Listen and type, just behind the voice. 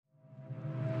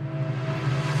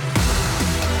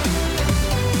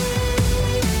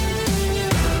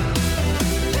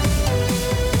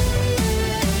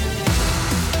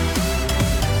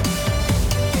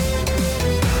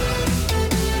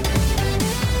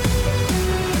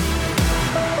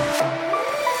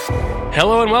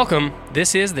Hello and welcome.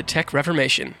 This is the Tech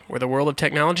Reformation, where the world of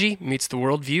technology meets the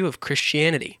worldview of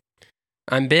Christianity.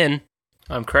 I'm Ben.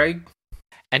 I'm Craig.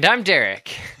 And I'm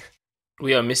Derek.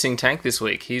 We are missing Tank this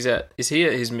week. Is he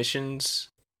at his missions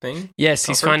thing? Yes,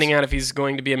 Conference? he's finding out if he's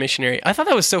going to be a missionary. I thought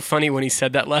that was so funny when he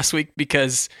said that last week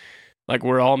because,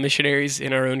 we're all missionaries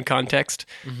in our own context.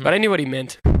 Mm-hmm. But I knew what he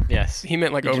meant. Yes. He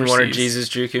meant you overseas. Didn't want to Jesus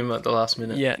juke him at the last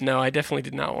minute? Yeah, no, I definitely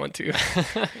did not want to.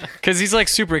 Because he's,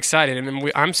 super excited,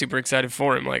 and I'm super excited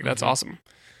for him. That's awesome.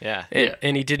 Yeah.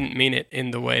 And he didn't mean it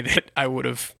in the way that I would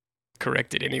have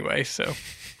corrected anyway, so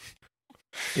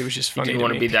it was just funny. You didn't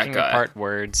want to be that Picking guy. apart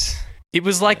words. It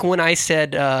was like when I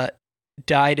said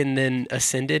died and then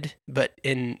ascended, but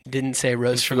didn't say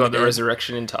rose from the dead. The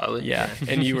resurrection entirely. Yeah,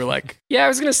 and you were like, yeah, I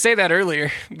was going to say that earlier,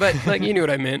 but you knew what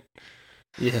I meant.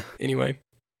 Yeah. Anyway.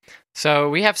 So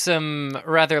we have some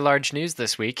rather large news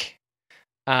this week.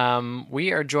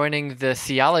 We are joining the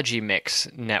Theology Mix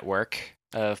network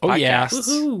of podcasts. Oh, yeah.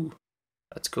 Woohoo.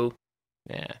 That's cool.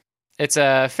 Yeah. It's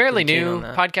a fairly Pretty keen new on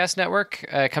that. podcast network.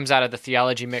 It comes out of the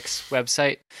Theology Mix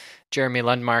website. Jeremy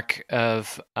Lundmark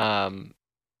of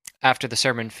After the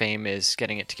Sermon fame is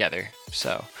getting it together.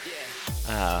 So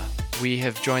we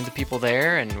have joined the people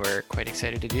there, and we're quite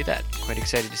excited to do that. Quite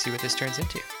excited to see what this turns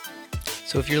into.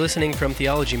 So if you're listening from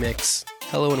Theology Mix,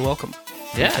 hello and welcome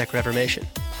to the Tech Reformation.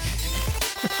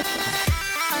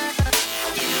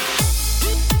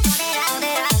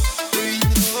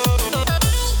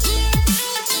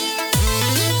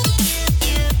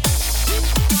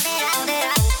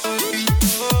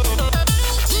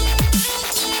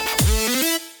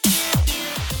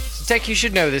 Tech you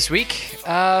should know this week.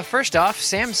 First off,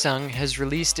 Samsung has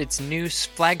released its new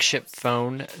flagship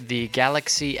phone, the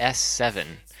Galaxy S7.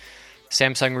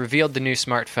 Samsung revealed the new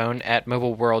smartphone at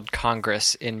Mobile World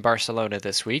Congress in Barcelona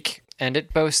this week, and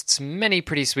it boasts many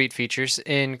pretty sweet features,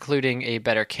 including a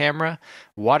better camera,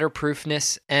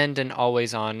 waterproofness, and an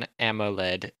always-on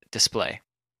AMOLED display.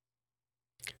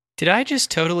 Did I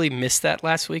just totally miss that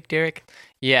last week, Derek?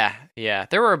 Yeah.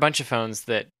 There were a bunch of phones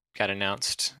that got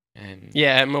announced.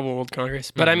 Yeah, at Mobile World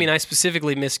Congress. But I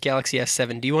specifically missed Galaxy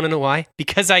S7. Do you want to know why?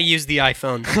 Because I use the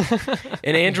iPhone.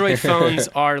 And Android phones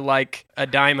are like a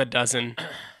dime a dozen.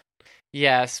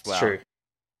 Yes, well. True.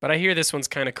 But I hear this one's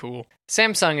kind of cool.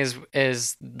 Samsung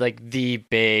is like the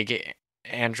big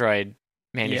Android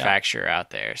manufacturer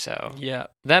out there. So yeah,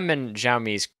 them and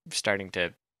Xiaomi's starting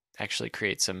to actually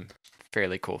create some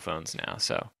fairly cool phones now.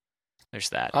 So there's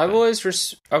that. I've always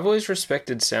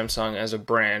respected Samsung as a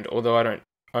brand, although I don't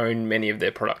own many of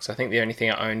their products. I think the only thing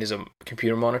I own is a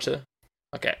computer monitor,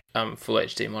 full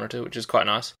HD monitor, which is quite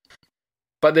nice.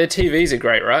 But their TVs are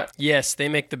great, right? Yes, they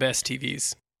make the best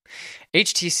TVs.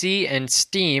 HTC and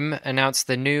Steam announced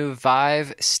the new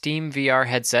Vive Steam VR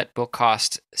headset will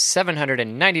cost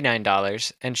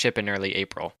 $799 and ship in early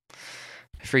April.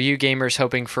 For you gamers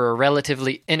hoping for a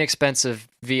relatively inexpensive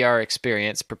VR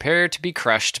experience, prepare to be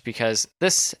crushed because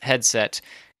this headset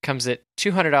comes at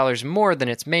 $200 more than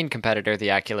its main competitor,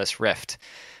 the Oculus Rift.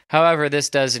 However, this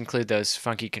does include those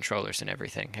funky controllers and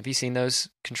everything. Have you seen those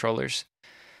controllers?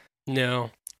 No.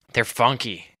 They're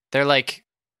funky. They're like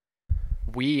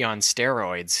Wii on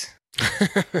steroids.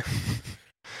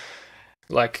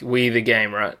 Like Wii the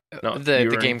game, right? Not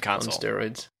the game console on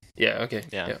steroids. Yeah. Okay.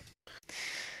 Yeah.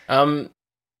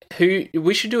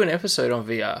 We should do an episode on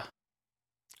VR.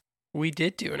 We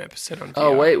did do an episode on VR.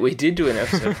 Oh wait, we did do an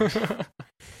episode.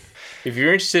 If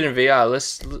you're interested in VR,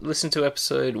 let's listen to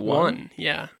episode 1.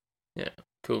 Yeah. Yeah.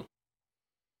 Cool.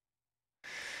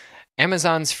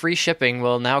 Amazon's free shipping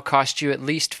will now cost you at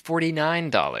least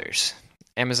 $49.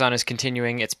 Amazon is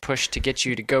continuing its push to get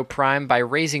you to go Prime by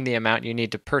raising the amount you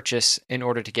need to purchase in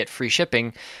order to get free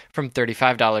shipping from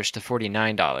 $35 to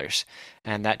 $49,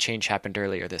 and that change happened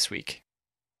earlier this week.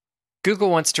 Google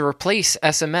wants to replace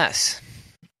SMS.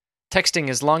 Texting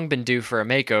has long been due for a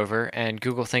makeover, and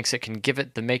Google thinks it can give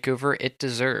it the makeover it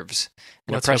deserves.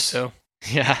 Let's hope so.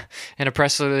 Yeah. In a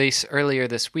press release earlier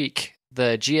this week,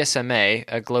 the GSMA,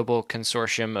 a global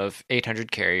consortium of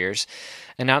 800 carriers,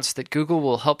 announced that Google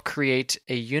will help create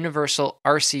a universal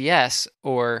RCS,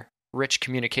 or Rich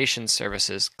Communication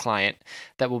Services, client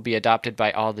that will be adopted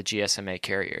by all the GSMA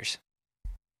carriers.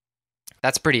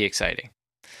 That's pretty exciting.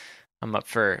 I'm up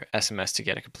for SMS to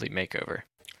get a complete makeover.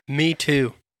 Me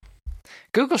too.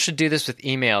 Google should do this with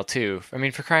email, too. I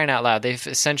mean, for crying out loud, they've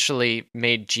essentially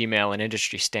made Gmail an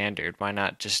industry standard. Why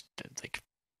not just,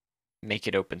 make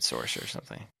it open source or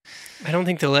something? I don't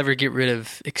think they'll ever get rid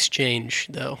of Exchange,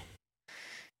 though.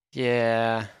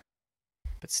 Yeah,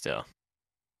 but still.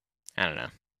 I don't know.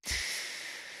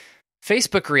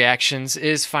 Facebook Reactions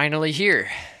is finally here.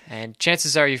 And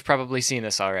chances are you've probably seen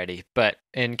this already, but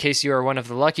in case you are one of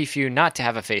the lucky few not to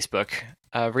have a Facebook,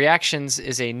 Reactions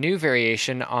is a new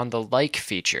variation on the like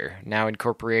feature, now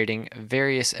incorporating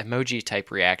various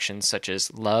emoji-type reactions such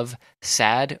as love,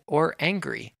 sad, or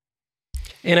angry.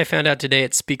 And I found out today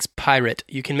it speaks pirate.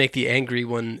 You can make the angry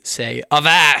one say,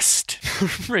 "Avast!"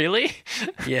 Really?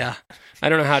 Yeah. I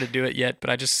don't know how to do it yet, but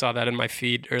I just saw that in my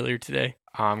feed earlier today.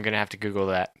 Oh, I'm going to have to Google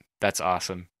that. That's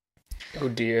awesome. Oh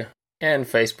dear. And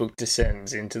Facebook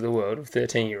descends into the world of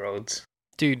 13-year-olds.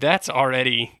 Dude, that's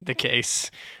already the case.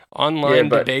 Online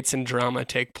but debates and drama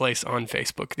take place on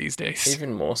Facebook these days.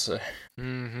 even more so.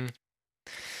 Mm-hmm.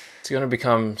 It's going to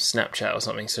become Snapchat or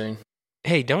something soon.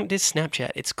 Hey, don't diss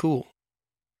Snapchat. It's cool.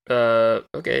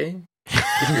 Okay.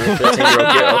 If you're a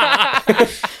 13-year-old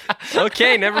girl.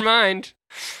 Okay, never mind.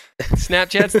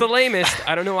 Snapchat's the lamest.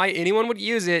 I don't know why anyone would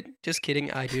use it. Just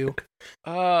kidding, I do.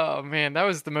 Oh, man, that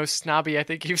was the most snobby I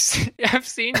think I've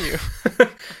seen you.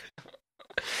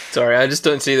 Sorry, I just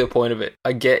don't see the point of it.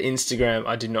 I get Instagram,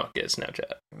 I do not get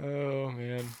Snapchat. Oh,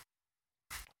 man.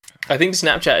 I think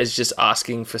Snapchat is just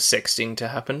asking for sexting to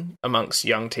happen amongst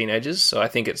young teenagers, so I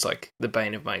think it's like the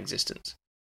bane of my existence.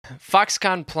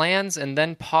 Foxconn plans and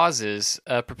then pauses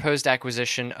a proposed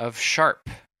acquisition of Sharp.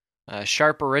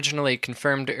 Sharp originally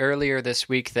confirmed earlier this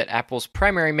week that Apple's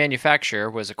primary manufacturer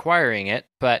was acquiring it,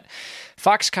 but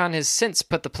Foxconn has since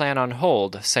put the plan on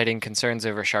hold, citing concerns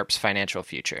over Sharp's financial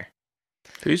future.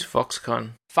 Who's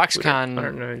Foxconn? Foxconn, I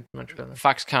don't know much about that.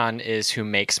 Foxconn is who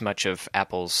makes much of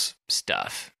Apple's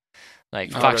stuff. Like,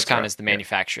 Oh, that's Foxconn right. is the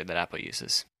manufacturer that Apple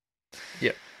uses.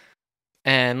 Yep.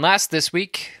 And last this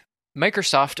week,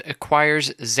 Microsoft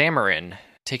acquires Xamarin,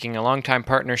 taking a long-time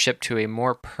partnership to a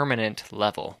more permanent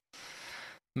level.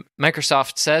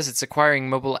 Microsoft says it's acquiring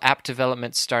mobile app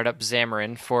development startup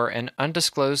Xamarin for an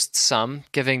undisclosed sum,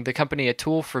 giving the company a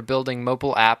tool for building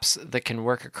mobile apps that can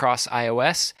work across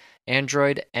iOS,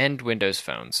 Android, and Windows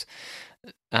phones.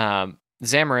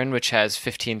 Xamarin, which has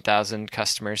 15,000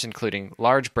 customers, including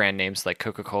large brand names like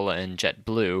Coca-Cola and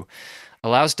JetBlue,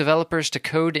 allows developers to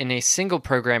code in a single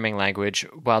programming language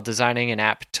while designing an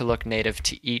app to look native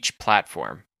to each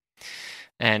platform.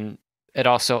 And it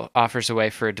also offers a way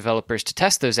for developers to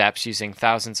test those apps using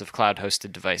thousands of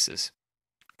cloud-hosted devices.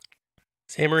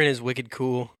 Xamarin is wicked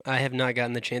cool. I have not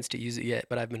gotten the chance to use it yet,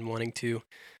 but I've been wanting to.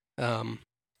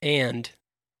 And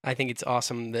I think it's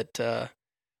awesome that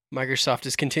Microsoft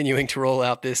is continuing to roll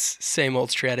out this same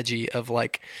old strategy of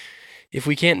like, if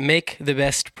we can't make the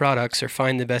best products or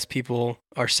find the best people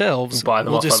ourselves, Buy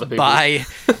them we'll off just other people. buy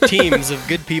teams of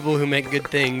good people who make good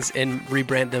things and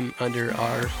rebrand them under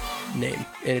our name.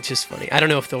 And it's just funny. I don't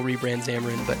know if they'll rebrand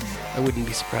Xamarin, but I wouldn't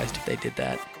be surprised if they did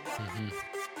that.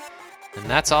 Mm-hmm. And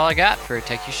that's all I got for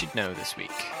Tech You Should Know this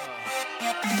week.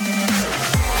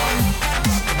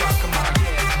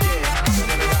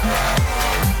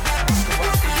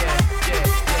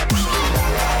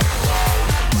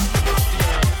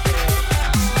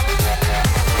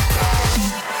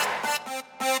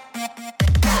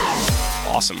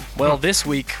 Awesome. Well, this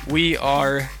week we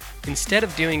are, instead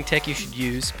of doing Tech You Should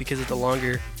Use, because of the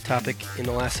longer topic in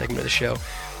the last segment of the show,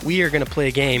 we are going to play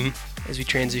a game as we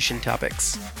transition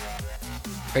topics.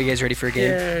 Are you guys ready for a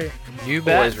game? Yay. You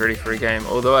bet. Always ready for a game,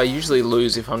 although I usually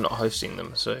lose if I'm not hosting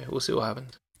them, so we'll see what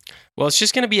happens. Well, it's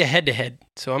just going to be a head-to-head.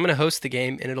 So I'm going to host the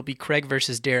game, and it'll be Craig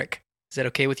versus Derek. Is that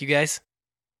okay with you guys?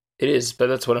 It is, but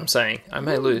that's what I'm saying. I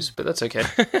may lose, but that's okay.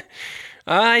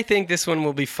 I think this one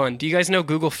will be fun. Do you guys know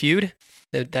Google Feud?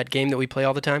 That game that we play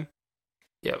all the time?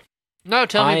 Yep. No,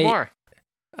 tell me more.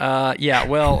 Yeah,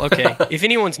 well, okay. If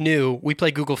anyone's new, we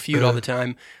play Google Feud all the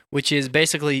time, which is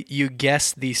basically you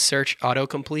guess the search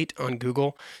autocomplete on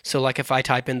Google. So like if I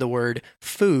type in the word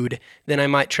food, then I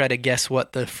might try to guess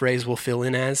what the phrase will fill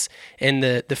in as. And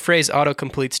the phrase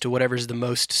autocompletes to whatever's the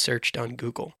most searched on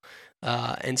Google.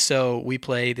 And so we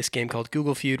play this game called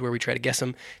Google Feud where we try to guess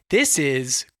them. This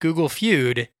is Google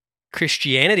Feud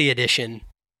Christianity Edition.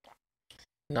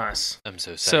 Nice. I'm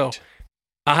so psyched. So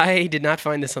I did not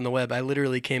find this on the web. I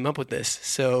literally came up with this.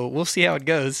 So we'll see how it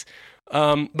goes.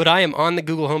 But I am on the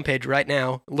Google homepage right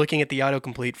now looking at the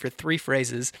autocomplete for 3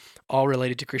 phrases, all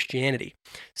related to Christianity.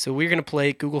 So we're going to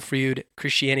play Google Feud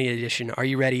Christianity Edition. Are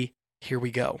you ready? Here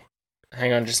we go.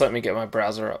 Hang on, just let me get my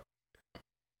browser up.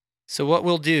 So what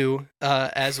we'll do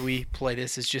as we play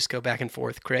this is just go back and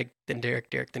forth. Craig, then Derek,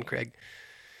 Derek, then Craig.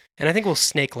 And I think we'll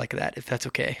snake like that, if that's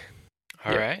okay.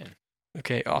 All right.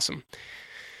 Okay, awesome.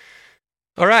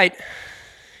 All right,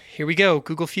 here we go.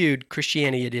 Google Feud,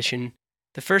 Christianity Edition.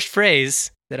 The first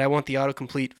phrase that I want the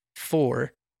autocomplete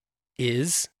for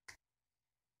is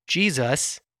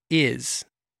Jesus is.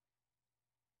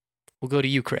 We'll go to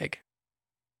you, Craig.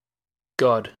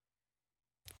 God.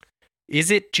 Is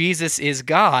it Jesus is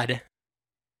God?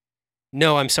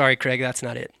 No, I'm sorry, Craig. That's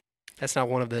not it. That's not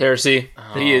one of the Heresy.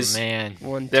 Oh, He is. man.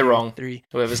 one. They're two, wrong. 3.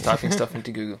 Whoever's typing stuff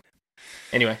into Google.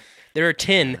 Anyway. There are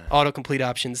 10 autocomplete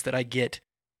options that I get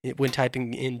when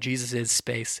typing in Jesus'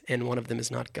 space, and one of them is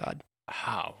not God.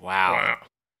 Oh, wow.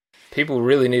 People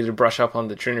really need to brush up on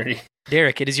the Trinity.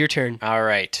 Derek, it is your turn. All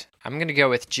right. I'm going to go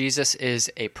with Jesus is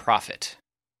a prophet.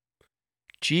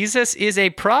 Jesus is a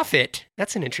prophet.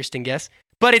 That's an interesting guess,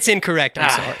 but it's incorrect. I'm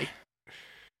sorry.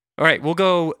 All right, we'll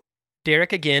go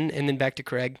Derek again, and then back to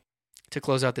Craig to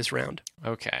close out this round.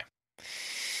 Okay.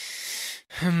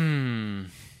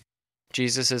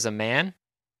 Jesus is a man?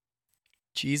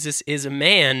 Jesus is a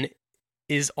man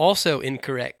is also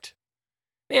incorrect.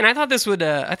 Man, I thought this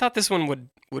one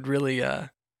would really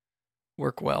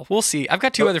work well. We'll see. I've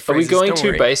got two other phrases. Are we going Don't too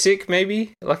worry. basic,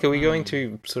 maybe? Like, are we going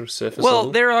too sort of surface Well,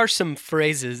 level? there are some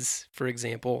phrases, for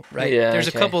example, right? Yeah, There's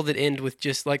okay. a couple that end with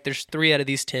just like there's 3 out of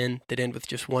these 10 that end with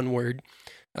just one word.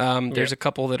 There's a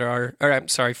couple that are, or I'm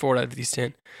sorry, 4 out of these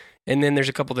 10, and then there's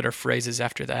a couple that are phrases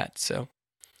after that. So,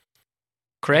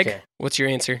 Craig, Okay. what's your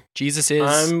answer? Jesus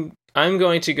is. I'm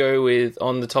going to go with,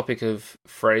 on the topic of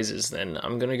phrases then,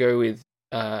 I'm going to go with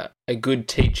a good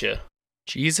teacher.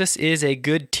 Jesus is a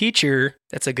good teacher.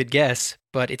 That's a good guess,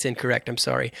 but it's incorrect. I'm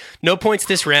sorry. No points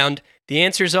this round. The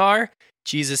answers are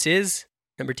Jesus is,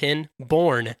 number 10,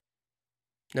 born.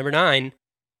 Number 9,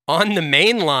 on the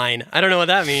main line. I don't know what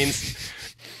that means.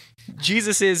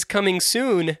 Jesus is coming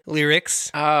soon lyrics.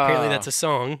 Apparently that's a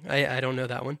song. I don't know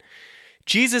that one.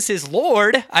 Jesus is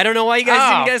Lord. I don't know why you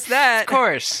guys didn't guess that. Of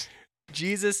course.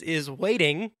 Jesus is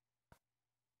waiting.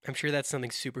 I'm sure that's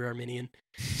something super Arminian.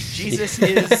 Jesus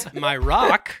is my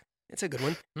rock. That's a good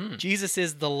one. Jesus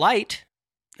is the light.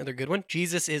 Another good one.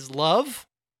 Jesus is love.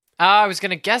 I was going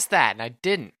to guess that, and I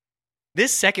didn't.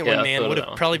 This second Yeah, one, I man, thought would of have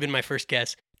that one. probably been my first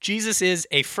guess. Jesus is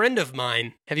a friend of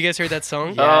mine. Have you guys heard that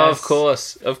song? Yeah. Oh, Yes. of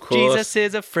course. Of course. Jesus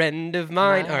is a friend of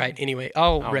mine. Mine. All right, anyway,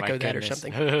 I'll Oh, my reco that or goodness.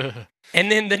 something.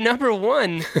 And then the number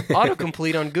 1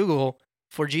 autocomplete on Google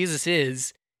for Jesus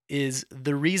is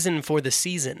the reason for the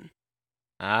season,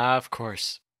 Of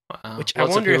course. Wow. which I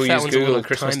Lots of wonder if people that use one's Google a at little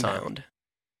Christmas time. time-bound.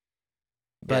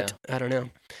 But I don't know.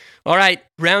 All right,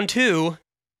 round 2.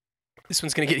 This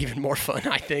one's going to get even more fun,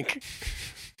 I think.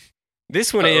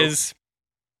 This one is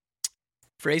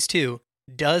phrase 2.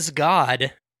 Does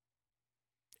God?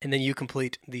 And then you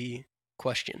complete the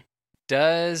question.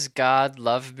 Does God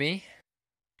love me?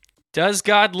 Does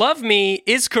God love me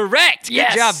is correct.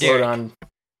 Yes! Good job, Well Derek. done.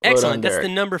 Excellent. done, That's the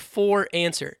Derek. number 4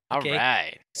 answer. Okay? All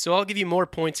right. So I'll give you more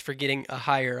points for getting a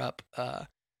higher up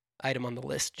item on the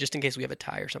list, just in case we have a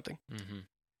tie or something. Mm-hmm.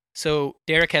 So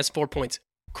Derek has 4 points.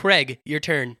 Craig, your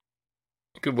turn.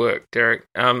 Good work, Derek.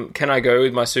 Can I go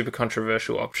with my super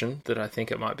controversial option that I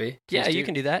think it might be? Yeah, you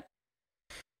can do that.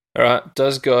 All right.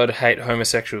 Does God hate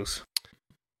homosexuals?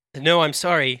 No, I'm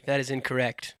sorry. That is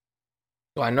incorrect.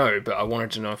 Well, I know, but I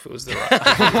wanted to know if it was the right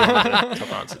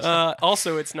top answers.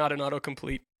 Also, it's not an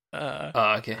autocomplete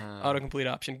Okay. autocomplete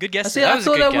option. Good guess. See, though. I was a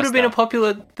thought good that would guess, have been a though.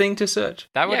 popular thing to search.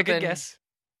 That would Yeah, have good been guess.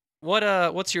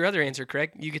 What's your other answer,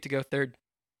 Craig? You get to go third.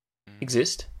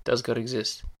 Exist? Does God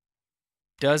exist?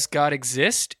 Does God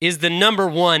exist? Is the number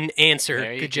 1 answer.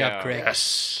 There you Good job, go. Craig.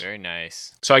 Yes. very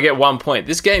nice. So I get 1 point.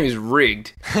 This game is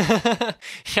rigged. Yeah,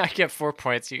 I get 4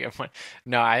 points. You get 1.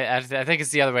 No, I think it's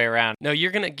the other way around. No,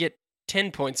 you're gonna get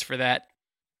 10 points for that,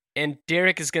 and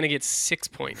Derek is gonna get 6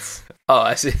 points. Oh,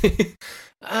 I see.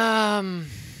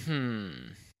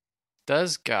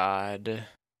 Does God?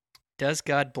 Does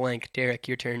God blank? Derek,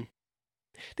 your turn.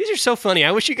 These are so funny.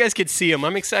 I wish you guys could see them.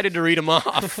 I'm excited to read them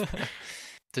off.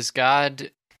 Does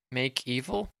God make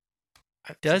evil?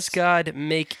 Does God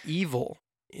make evil?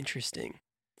 Interesting.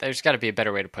 There's got to be a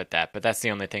better way to put that, but that's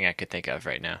the only thing I could think of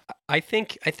right now. I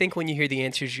think when you hear the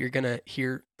answers, you're gonna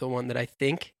hear the one that I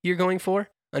think you're going for.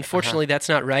 Unfortunately, that's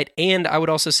not right. And I would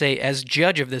also say, as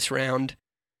judge of this round,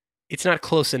 it's not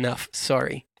close enough.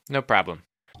 Sorry. No problem.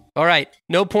 All right,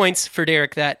 no points for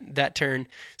Derek that turn.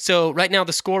 So right now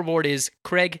the scoreboard is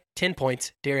Craig 10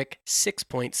 points, Derek 6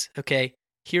 points. Okay,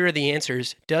 here are the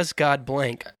answers. Does God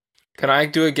blank? Can I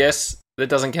do a guess that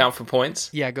doesn't count for points?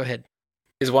 Yeah, go ahead.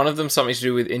 Is one of them something to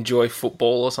do with enjoy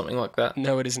football or something like that?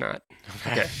 No, it is not.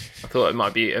 Okay. I thought it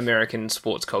might be American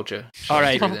sports culture. All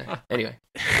right. Through there. Anyway.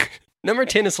 Number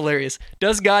 10 is hilarious.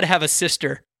 Does God have a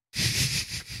sister?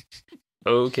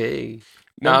 Okay.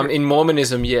 Number, In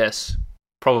Mormonism, yes.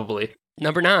 Probably.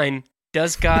 number 9,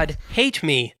 does God hate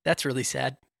me? That's really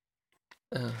sad.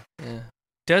 Yeah.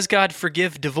 Does God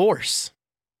forgive divorce?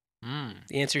 Mm.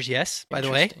 The answer is yes, by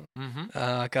the way. Interesting.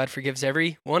 Mm-hmm. God forgives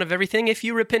every one of everything if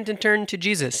you repent and turn to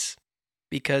Jesus.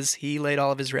 because he laid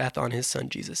all of his wrath on his son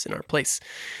Jesus in our place.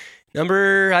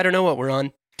 Number, I don't know what we're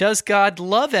on. Does God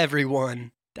love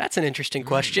everyone? That's an interesting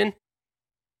question.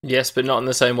 Yes, but not in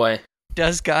the same way.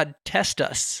 Does God test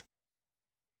us?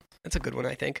 That's a good one,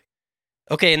 I think.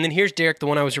 Okay, and then here's Derek, the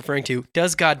one I was referring to.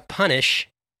 Does God punish?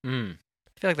 I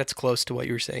feel like that's close to what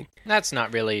you were saying. That's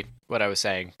not really what I was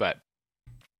saying, but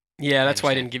Yeah, that's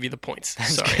why I didn't give you the points.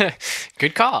 Sorry.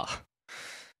 Good call.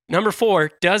 Number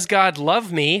 4, does God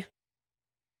love me?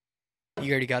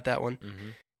 You already got that one.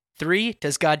 3,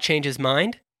 does God change his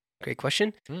mind? Great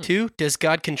question. 2, does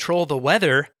God control the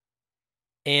weather?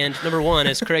 And number 1,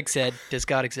 as Craig said, does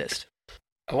God exist?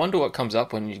 I wonder what comes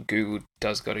up when you Google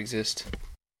 "Does God exist?"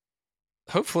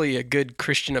 Hopefully a good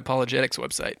Christian apologetics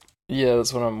website. Yeah,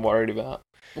 that's what I'm worried about.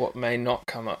 What may not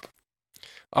come up.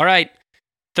 All right,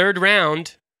 third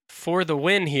round for the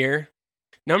win here.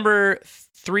 Number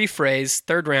 3 phrase,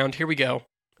 third round. Here we go.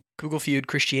 Google Feud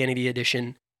Christianity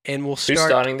edition. And we'll start. Who's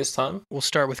starting this time? We'll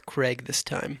start with Craig this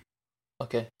time.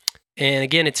 Okay. And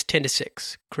again, it's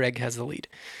 10-6. Craig has the lead.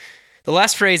 The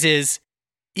last phrase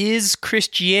is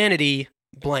Christianity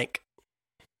blank?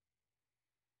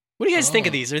 What do you guys think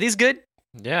of these? Are these good?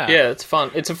 Yeah. Yeah, it's fun.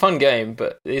 It's a fun game,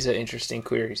 but these are interesting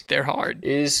queries. They're hard.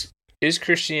 Is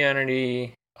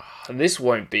Christianity... this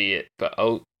won't be it, but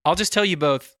I'll just tell you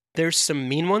both. There's some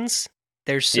mean ones.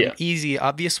 There's some Yeah. easy,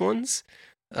 obvious ones.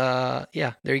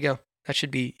 Yeah, there you go. That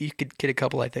should be... You could get a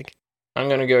couple, I think. I'm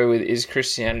going to go with, is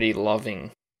Christianity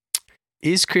loving?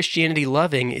 Is Christianity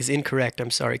loving is incorrect.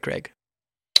 I'm sorry, Craig.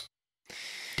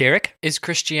 Derek? Is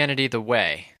Christianity the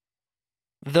way?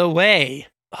 The way.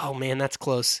 Oh, man, that's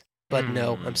close. But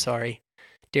no, I'm sorry.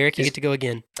 Derek, you get to go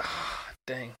again.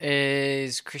 Dang.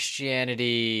 Is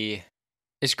Christianity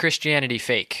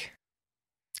fake?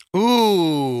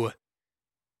 Ooh.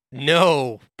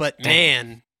 No, but Dang.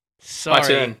 man, sorry. My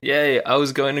turn. Yeah, I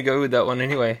was going to go with that one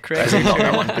anyway. Craig. I not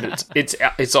that one, but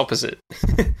it's opposite.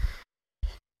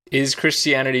 Is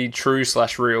Christianity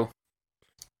true/real?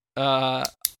 Do I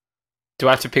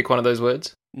have to pick one of those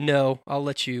words? No, I'll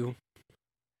let you.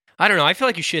 I don't know. I feel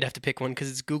like you should have to pick one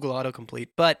because it's Google autocomplete,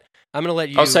 but I'm going to let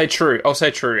you. I'll say true. I'll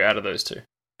say true out of those two.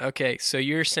 Okay, so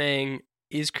you're saying,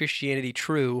 is Christianity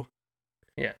true?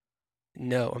 Yeah.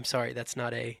 No, I'm sorry. That's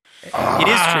not a... It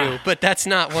is true, but that's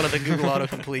not one of the Google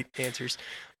autocomplete answers.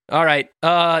 All right.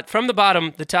 From the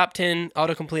bottom, the top 10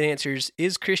 autocomplete answers.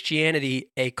 Is Christianity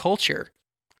a culture?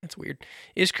 That's weird.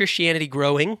 Is Christianity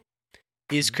growing?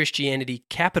 Is Christianity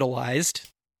capitalized?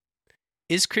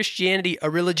 Is Christianity a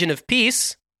religion of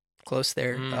peace? Close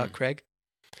there, Craig.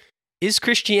 Is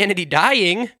Christianity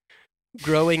dying?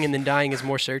 Growing and then dying is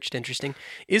more searched. Interesting.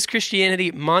 Is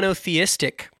Christianity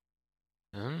monotheistic?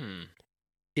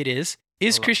 It is.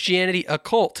 Is Christianity a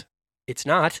cult? It's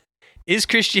not. Is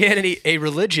Christianity a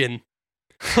religion?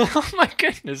 Oh my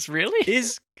goodness, really?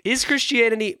 Is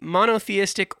Christianity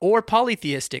monotheistic or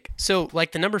polytheistic? So,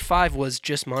 like the number 5 was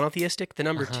just monotheistic. The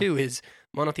number 2 is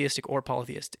monotheistic or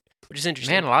polytheistic, which is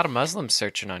interesting. Man, a lot of Muslims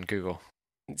searching on Google.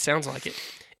 It sounds like it.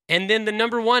 And then the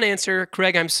number 1 answer,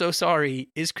 Craig, I'm so sorry,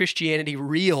 is Christianity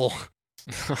real?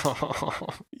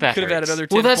 That Could have had hurts. another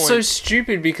 10 Well, that's points. so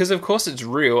stupid because, of course, it's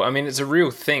real. I mean, it's a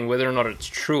real thing, whether or not it's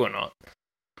true or not.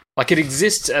 Like, it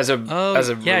exists as a Oh, as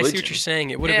a yeah, religion. I see what you're saying.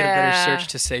 It would have been a better search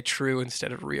to say true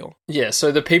instead of real. Yeah,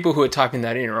 so the people who are typing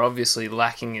that in are obviously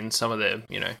lacking in some of the,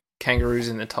 kangaroos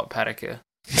in the top paddock or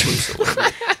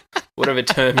whatever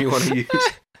term you want to use.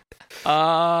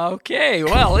 Okay,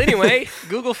 well, anyway,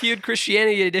 Google Feud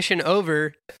Christianity Edition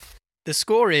over. The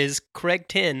score is Craig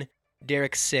 10,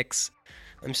 Derek 6.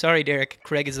 I'm sorry, Derek.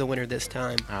 Craig is the winner this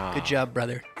time. Good job,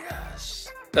 brother.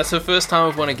 That's the first time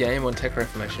I've won a game on Tech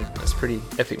Reformation. That's a pretty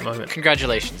epic moment.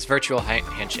 Congratulations, virtual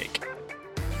handshake.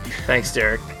 Thanks,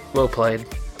 Derek. Well played.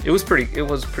 It was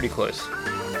pretty close.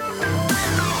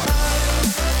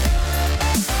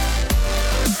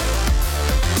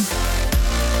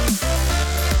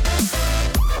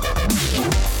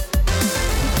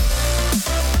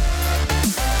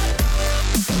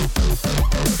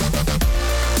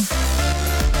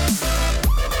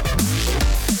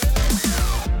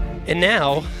 And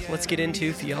now, let's get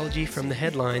into theology from the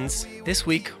headlines. This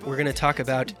week, we're going to talk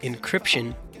about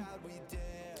encryption.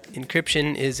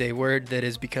 Encryption is a word that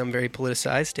has become very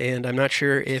politicized, and I'm not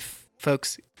sure if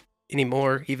folks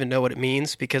anymore even know what it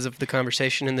means because of the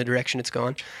conversation and the direction it's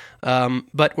gone.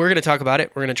 But we're going to talk about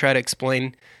it. We're going to try to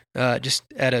explain just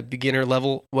at a beginner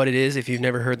level what it is if you've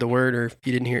never heard the word or if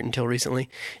you didn't hear it until recently.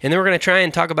 And then we're going to try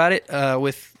and talk about it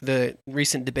with the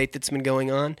recent debate that's been going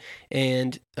on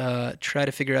and try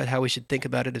to figure out how we should think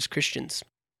about it as Christians.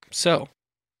 So,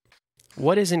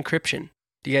 what is encryption?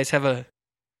 Do you guys have a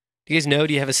Do you guys know?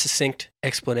 Do you have a succinct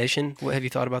explanation? What have you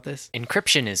thought about this?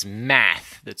 Encryption is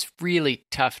math that's really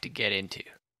tough to get into.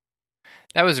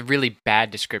 That was a really bad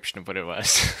description of what it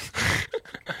was.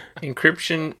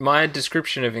 Encryption. My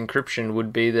description of encryption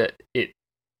would be that it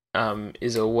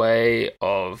is a way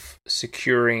of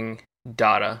securing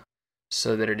data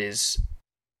so that it is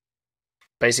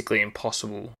basically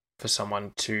impossible for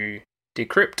someone to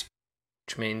decrypt,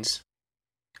 which means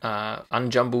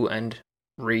unjumble and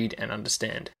read and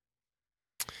understand.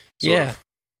 Yeah,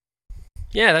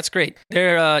 that's great.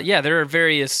 There are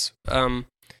various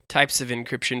types of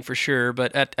encryption for sure,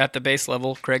 but at the base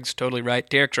level, Craig's totally right.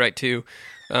 Derek's right too.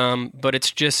 But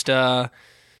it's just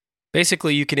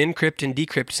basically you can encrypt and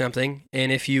decrypt something,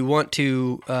 and if you want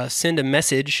to send a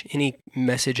message, any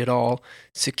message at all,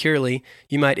 securely,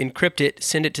 you might encrypt it,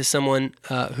 send it to someone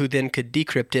who then could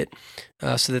decrypt it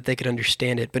so that they could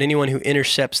understand it. But anyone who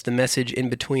intercepts the message in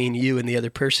between you and the other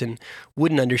person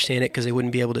wouldn't understand it because they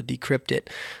wouldn't be able to decrypt it.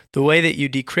 The way that you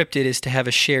decrypt it is to have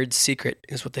a shared secret,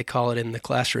 is what they call it in the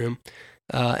classroom.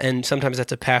 And sometimes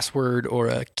that's a password or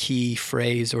a key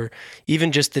phrase or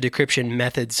even just the decryption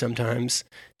method sometimes.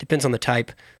 Depends on the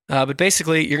type. But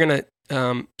basically, you're going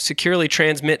to securely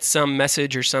transmit some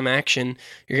message or some action.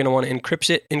 You're going to want to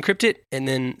encrypt it, and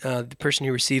then the person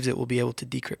who receives it will be able to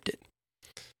decrypt it.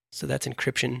 So that's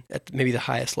encryption at maybe the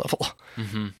highest level.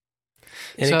 Mm-hmm.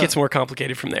 And it gets more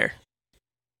complicated from there.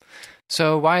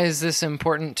 So why is this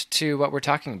important to what we're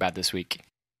talking about this week?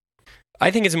 I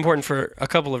think it's important for a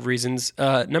couple of reasons.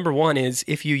 Number one is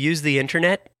if you use the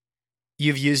internet,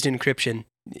 you've used encryption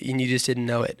and you just didn't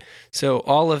know it. So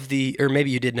all of the, or maybe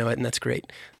you did know it and that's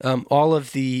great. All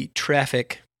of the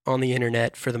traffic on the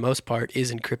internet, for the most part,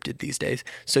 is encrypted these days.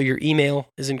 So your email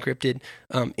is encrypted.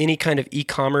 Any kind of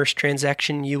e-commerce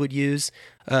transaction you would use,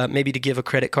 maybe to give out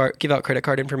credit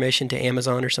card information to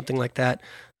Amazon or something like that,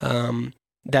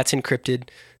 that's encrypted.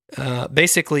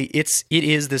 Basically, it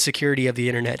is the security of the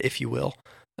internet, if you will.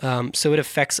 So it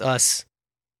affects us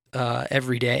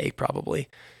every day, probably.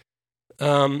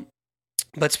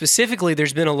 But specifically,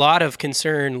 there's been a lot of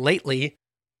concern lately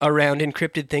around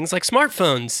encrypted things like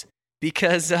smartphones,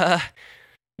 because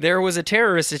there was a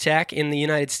terrorist attack in the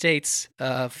United States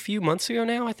a few months ago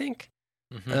now, I think,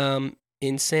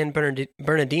 in San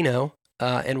Bernardino,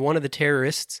 and one of the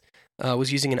terrorists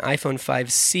was using an iPhone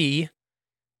 5C,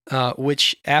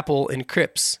 which Apple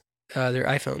encrypts their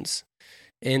iPhones.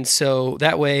 And so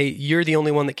that way, you're the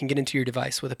only one that can get into your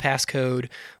device with a passcode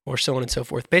or so on and so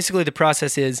forth. Basically, the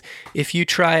process is if you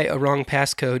try a wrong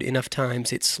passcode enough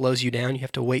times, it slows you down. You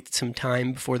have to wait some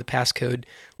time before the passcode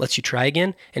lets you try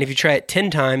again. And if you try it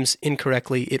 10 times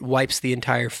incorrectly, it wipes the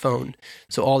entire phone.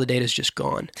 So all the data is just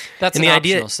gone. That's an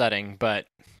optional setting, but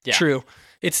yeah. True.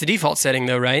 It's the default setting,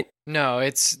 though, right? No,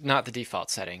 it's not the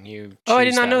default setting. I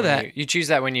did not know that. You choose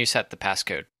that when you set the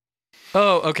passcode.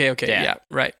 Oh, okay. Yeah,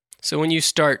 right. So when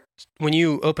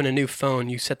you open a new phone,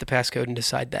 you set the passcode and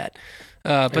decide that.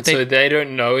 So they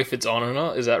don't know if it's on or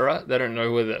not. Is that right? They don't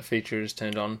know whether that feature is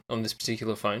turned on this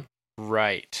particular phone.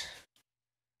 Right.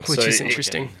 Which is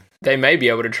interesting. They may be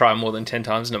able to try more than 10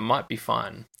 times, and it might be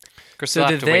fine. Of course, they'll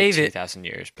have to wait 2,000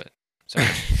 years, but sorry.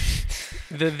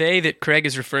 The they that Craig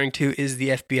is referring to is the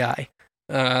FBI.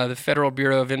 The Federal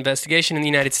Bureau of Investigation in the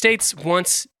United States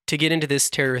wants to get into this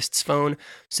terrorist's phone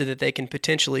so that they can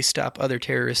potentially stop other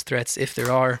terrorist threats if there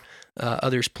are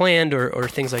others planned or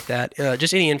things like that.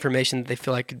 Just any information that they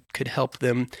feel like could help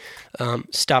them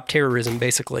stop terrorism,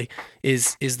 basically,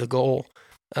 is the goal.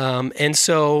 And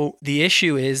so the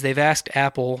issue is they've asked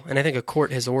Apple, and I think a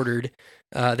court has ordered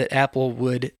that Apple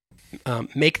would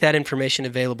make that information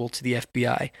available to the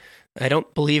FBI. I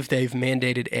don't believe they've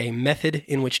mandated a method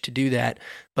in which to do that,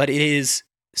 but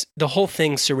the whole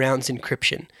thing surrounds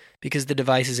encryption because the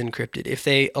device is encrypted. If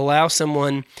they allow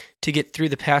someone to get through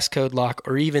the passcode lock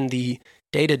or even the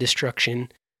data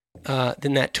destruction,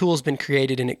 then that tool's been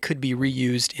created and it could be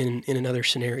reused in another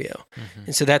scenario. Mm-hmm.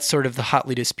 And so that's sort of the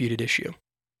hotly disputed issue.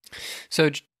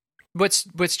 So what's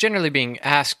generally being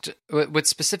asked, what's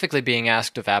specifically being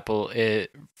asked of Apple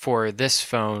for this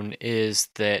phone is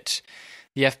that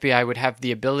the FBI would have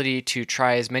the ability to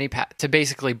try as many to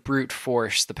basically brute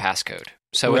force the passcode.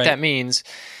 So what that means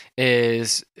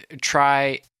is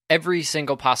try every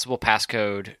single possible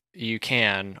passcode you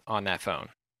can on that phone,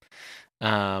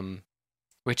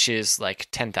 which is like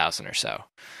 10,000 or so.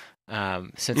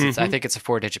 Since I think it's a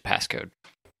 4-digit passcode.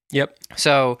 Yep.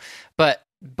 So, but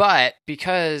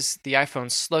because the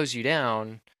iPhone slows you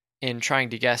down in trying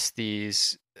to guess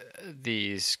these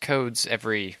codes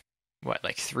every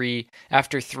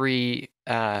after 3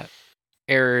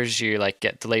 errors, you like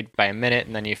get delayed by a minute,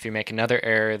 and then if you make another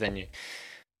error, then you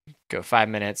go 5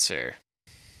 minutes or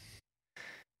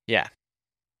Yeah.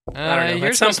 I don't know.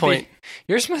 At some point,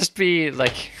 yours must be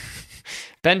like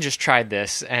Ben just tried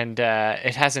this, and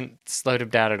it hasn't slowed him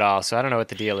down at all. So I don't know what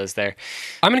the deal is there.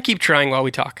 I'm going to keep trying while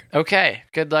we talk. Okay.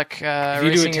 Good luck. If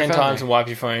you do it 10 times and wipe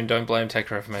your phone, don't blame Tech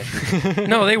Reformation.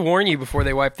 No, they warn you before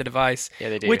they wipe the device. Yeah,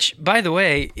 they do. Which, by the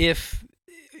way,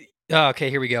 okay,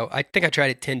 here we go. I think I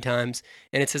tried it 10 times,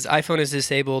 and it says iPhone is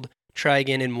disabled. Try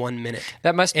again in 1 minute.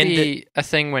 That must be a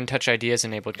thing when Touch ID is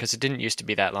enabled, because it didn't used to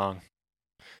be that long.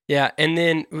 Yeah, and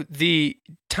then the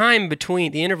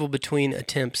interval between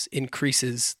attempts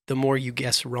increases the more you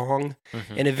guess wrong,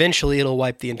 and eventually it'll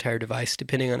wipe the entire device,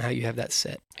 depending on how you have that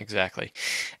set. Exactly.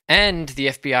 And the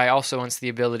FBI also wants the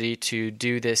ability to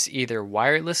do this either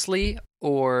wirelessly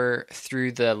or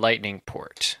through the Lightning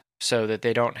port, so that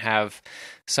they don't have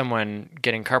someone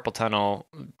getting carpal tunnel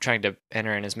trying to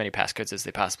enter in as many passcodes as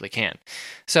they possibly can.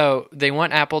 So they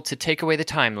want Apple to take away the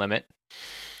time limit,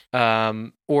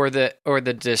 or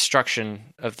the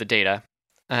destruction of the data,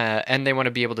 and they want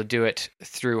to be able to do it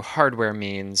through hardware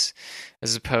means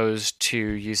as opposed to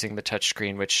using the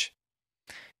touchscreen, which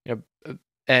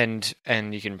and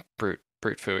you can brute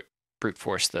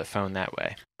force the phone that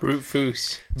way. Brute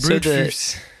force. So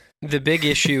the big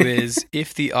issue is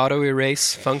if the auto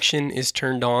erase function is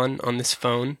turned on this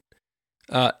phone,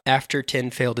 after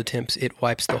 10 failed attempts, it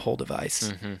wipes the whole device.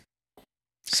 Mm-hmm.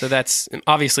 So that's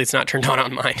obviously it's not turned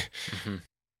on mine. Mm-hmm.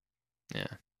 Yeah.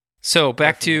 So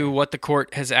back to what the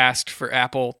court has asked for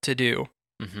Apple to do.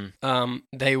 Mm-hmm.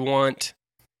 They want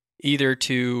either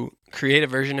to create a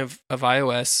version of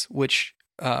iOS which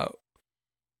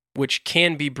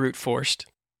can be brute forced,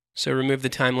 so remove the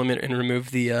time limit and remove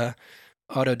the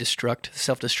auto destruct,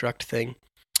 self-destruct thing,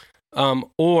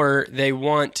 or they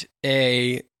want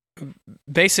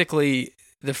basically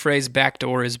the phrase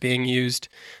backdoor is being used,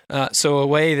 so a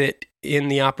way that in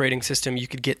the operating system you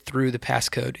could get through the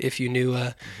passcode if you knew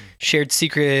a shared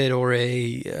secret or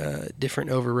a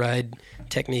different override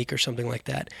technique or something like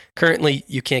that. Currently,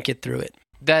 you can't get through it.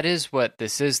 That is what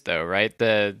this is, though, right?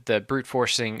 The brute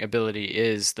forcing ability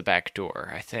is the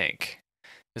backdoor, I think,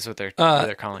 is what they're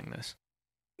calling this.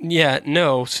 Yeah,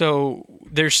 no. So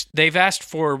they've asked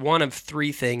for one of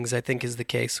three things, I think is the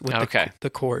case with the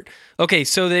court. Okay,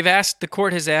 so the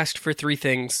court has asked for three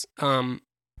things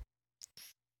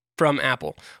from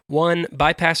Apple. One,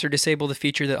 bypass or disable the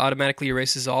feature that automatically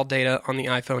erases all data on the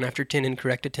iPhone after 10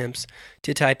 incorrect attempts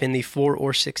to type in the 4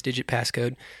 or 6-digit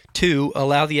passcode. 2,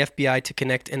 allow the FBI to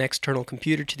connect an external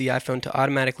computer to the iPhone to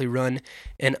automatically run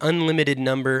an unlimited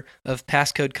number of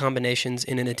passcode combinations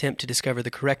in an attempt to discover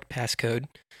the correct passcode.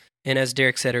 And as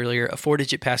Derek said earlier, a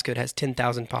 4-digit passcode has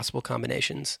 10,000 possible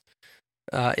combinations.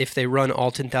 If they run all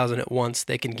 10,000 at once,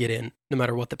 they can get in, no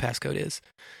matter what the passcode is.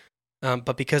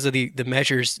 But because of the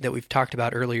measures that we've talked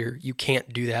about earlier, you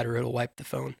can't do that or it'll wipe the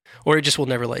phone. Or it just will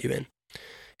never let you in.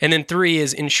 And then 3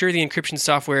 is ensure the encryption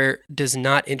software does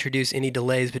not introduce any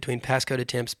delays between passcode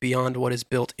attempts beyond what is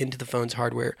built into the phone's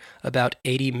hardware, about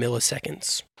 80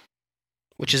 milliseconds,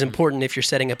 which is important if you're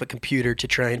setting up a computer to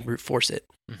try and brute force it.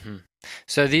 Mm-hmm.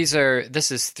 So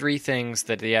this is 3 things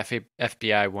that the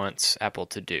FBI wants Apple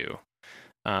to do.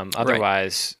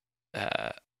 Otherwise,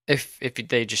 if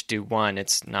they just do one,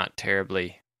 it's not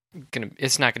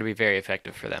it's not gonna be very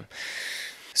effective for them.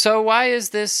 So why is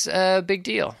this a big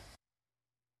deal?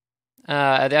 The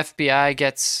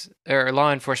FBI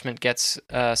law enforcement gets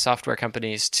software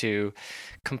companies to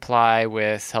comply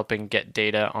with helping get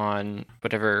data on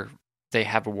whatever they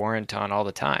have a warrant on all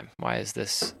the time. Why is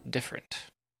this different?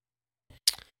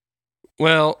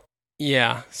 Well,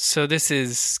 yeah. So this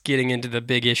is getting into the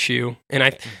big issue,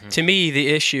 and to me, the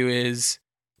issue is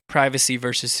privacy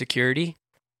versus security.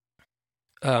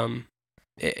 And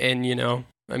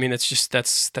I mean,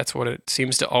 that's what it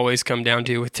seems to always come down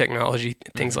to with technology,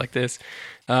 things like this,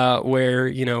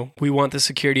 where, we want the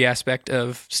security aspect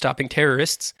of stopping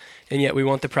terrorists, and yet we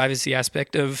want the privacy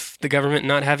aspect of the government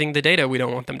not having the data we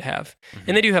don't want them to have. Mm-hmm.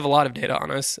 And they do have a lot of data on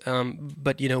us,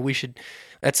 but, we should,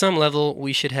 at some level,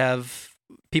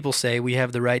 people say we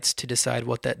have the rights to decide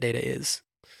what that data is.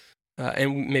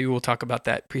 And maybe we'll talk about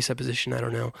that presupposition, I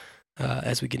don't know,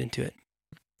 as we get into it.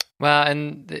 Well,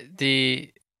 and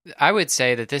I would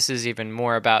say that this is even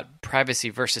more about privacy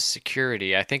versus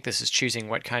security. I think this is choosing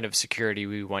what kind of security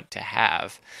we want to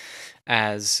have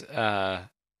as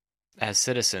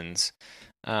citizens.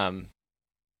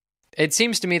 It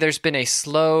seems to me there's been a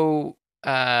slow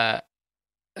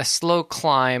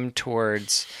climb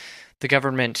towards the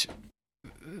government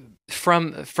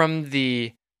from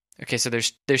the. Okay, so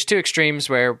there's 2 extremes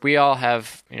where we all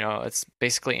have, it's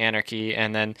basically anarchy,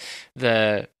 and then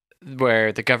the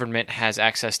where the government has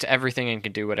access to everything and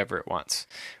can do whatever it wants.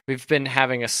 We've been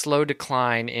having a slow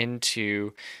decline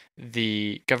into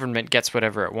the government gets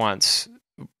whatever it wants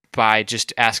by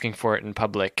just asking for it in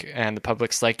public, and the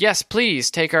public's like, yes,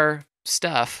 please take our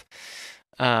stuff,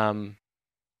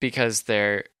 because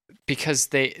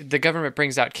the government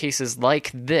brings out cases like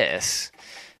this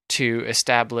to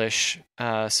establish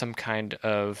some kind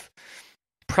of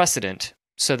precedent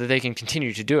so that they can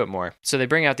continue to do it more. So they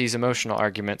bring out these emotional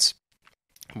arguments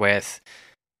with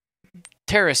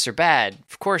terrorists are bad.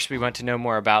 Of course, we want to know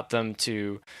more about them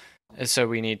so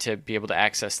we need to be able to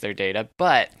access their data.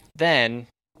 But then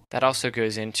that also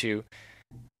goes into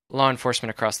law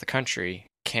enforcement across the country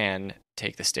can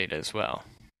take this data as well.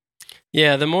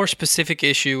 Yeah, the more specific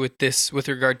issue with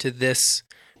regard to this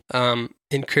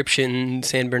encryption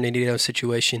San Bernardino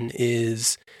situation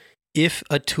is if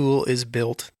a tool is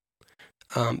built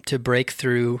to break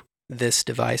through this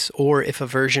device, or if a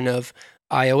version of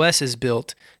iOS is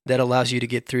built that allows you to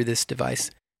get through this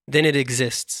device, then it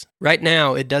exists. Right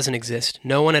now, it doesn't exist.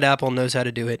 No one at Apple knows how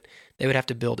to do it. They would have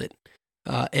to build it.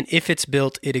 And if it's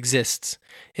built, it exists.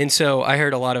 And so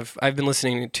I've been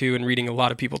listening to and reading a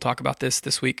lot of people talk about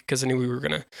this week because I knew we were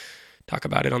going to talk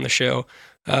about it on the show.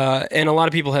 And a lot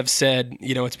of people have said,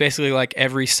 it's basically like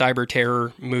every cyber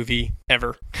terror movie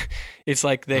ever. It's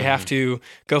like they have to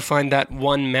go find that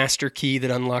one master key that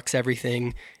unlocks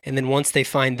everything. And then once they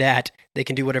find that, they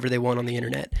can do whatever they want on the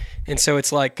internet. And so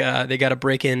it's like they got to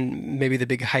break in maybe the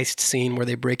big heist scene where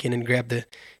they break in and grab the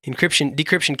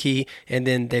decryption key, and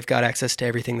then they've got access to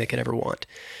everything they could ever want.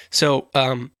 So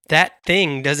that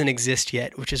thing doesn't exist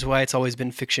yet, which is why it's always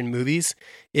been fiction movies.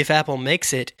 If Apple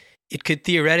makes it, it could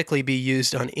theoretically be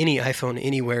used on any iPhone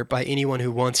anywhere by anyone who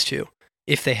wants to,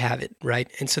 if they have it, right?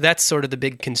 And so that's sort of the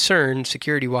big concern,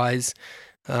 security-wise,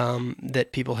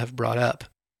 that people have brought up.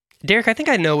 Derek, I think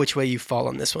I know which way you fall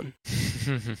on this one.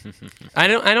 I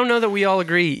don't know that we all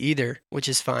agree either, which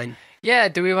is fine. Yeah,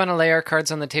 do we want to lay our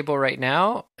cards on the table right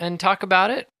now and talk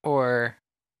about it, or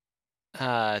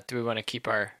do we want to keep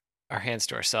our hands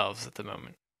to ourselves at the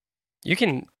moment? You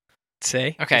can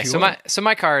say. Okay, so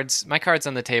my cards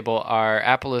on the table are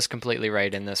Apple is completely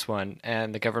right in this one,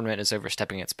 and the government is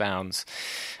overstepping its bounds.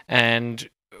 And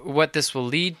what this will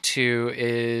lead to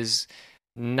is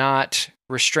not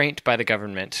restraint by the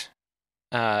government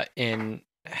in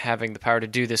having the power to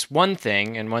do this one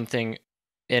thing, and one thing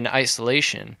in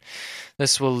isolation.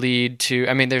 This will lead to,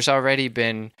 there's already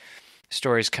been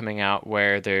stories coming out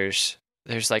where there's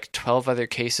like 12 other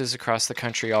cases across the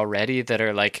country already that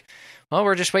are like, well,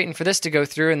 we're just waiting for this to go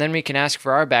through, and then we can ask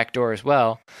for our back door as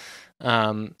well,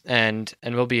 and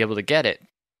we'll be able to get it.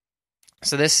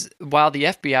 So this, while the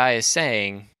FBI is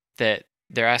saying that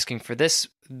they're asking for this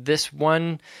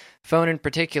one phone in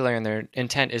particular, and their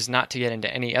intent is not to get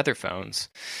into any other phones,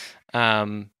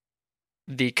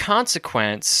 the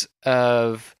consequence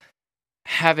of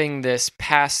having this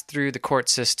pass through the court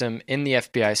system in the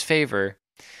FBI's favor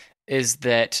is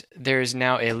that there is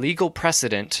now a legal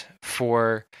precedent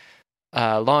for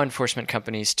law enforcement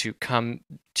companies to come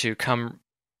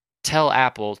tell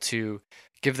Apple to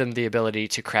give them the ability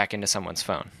to crack into someone's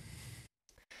phone.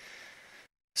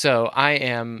 So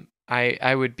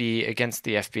I would be against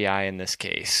the FBI in this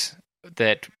case.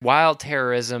 That while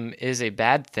terrorism is a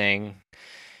bad thing,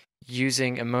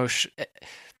 using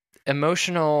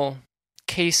emotional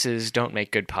cases don't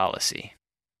make good policy.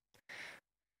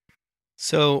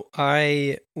 So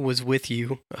I was with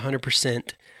you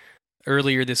 100%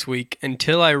 earlier this week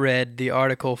until I read the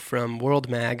article from World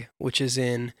Mag, which is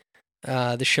in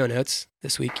the show notes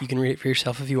this week. You can read it for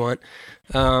yourself if you want.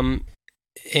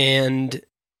 And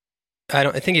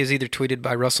I think it was either tweeted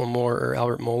by Russell Moore or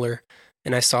Albert Mohler,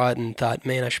 and I saw it and thought,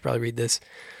 man, I should probably read this.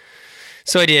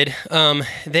 So I did.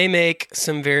 They make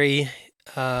some very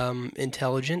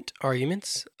intelligent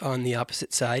arguments on the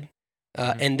opposite side.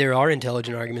 And there are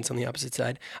intelligent arguments on the opposite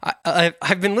side.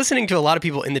 I've been listening to a lot of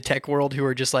people in the tech world who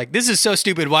are just like, this is so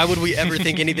stupid. Why would we ever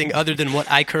think anything other than what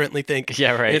I currently think?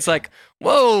 Yeah, right. And it's like,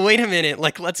 whoa, wait a minute.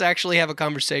 Like, let's actually have a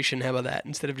conversation. How about that?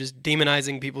 Instead of just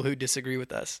demonizing people who disagree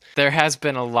with us. There has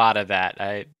been a lot of that.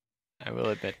 I will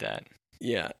admit that.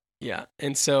 Yeah.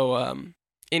 And so,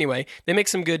 anyway, they make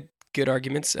some good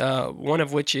arguments. One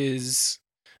of which is,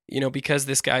 because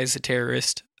this guy is a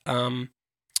terrorist,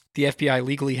 the FBI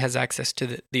legally has access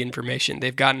to the information.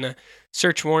 They've gotten a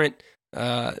search warrant.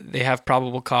 They have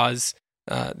probable cause.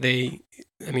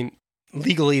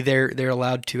 Legally, they're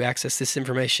allowed to access this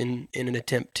information in an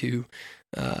attempt to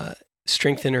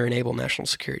strengthen or enable national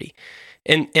security.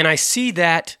 And I see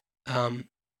that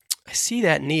I see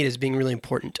that need as being really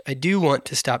important. I do want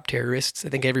to stop terrorists. I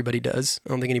think everybody does. I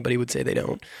don't think anybody would say they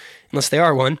don't, unless they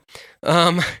are one.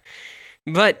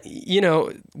 But,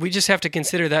 we just have to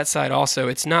consider that side also.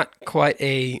 It's not quite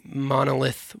a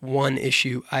monolith one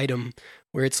issue item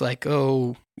where it's like,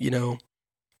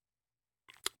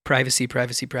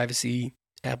 privacy,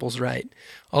 Apple's right.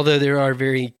 Although there are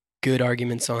very good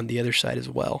arguments on the other side as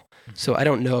well. Mm-hmm. So I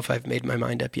don't know if I've made my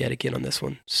mind up yet again on this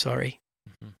one. Sorry.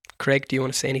 Mm-hmm. Craig, do you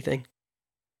want to say anything?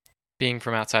 Being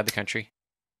from outside the country.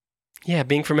 Yeah,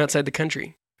 being from outside the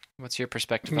country. What's your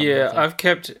perspective on that? Yeah, I've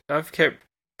kept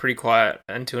pretty quiet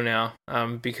until now,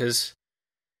 because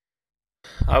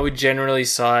I would generally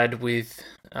side with,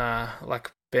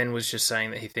 like Ben was just saying,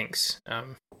 that he thinks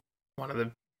one of the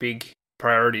big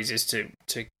priorities is to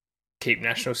keep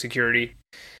national security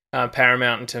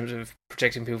paramount in terms of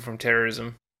protecting people from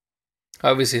terrorism. I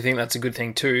obviously think that's a good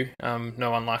thing too. No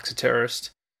one likes a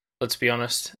terrorist, let's be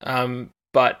honest.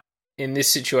 But in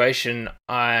this situation,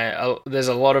 there's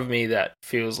a lot of me that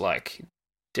feels like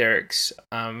Derek's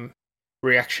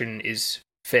reaction is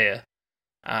fair,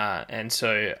 and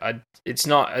so it's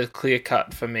not as clear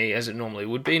cut for me as it normally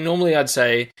would be. Normally, I'd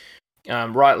say,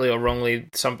 rightly or wrongly,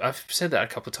 I've said that a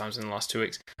couple of times in the last 2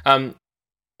 weeks.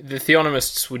 The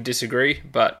theonomists would disagree,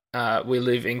 but we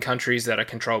live in countries that are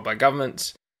controlled by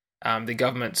governments. The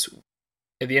governments,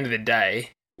 at the end of the day,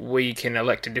 we can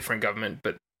elect a different government,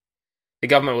 but the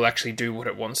government will actually do what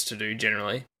it wants to do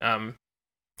generally.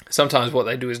 Sometimes what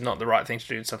they do is not the right thing to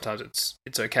do, and sometimes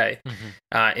it's okay.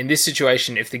 Mm-hmm. In this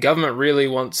situation, if the government really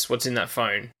wants what's in that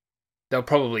phone, they'll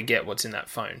probably get what's in that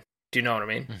phone. Do you know what I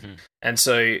mean? Mm-hmm. And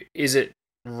so is it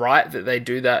right that they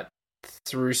do that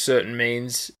through certain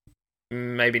means?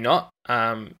 Maybe not.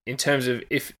 In terms of,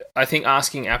 I think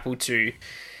asking Apple to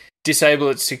disable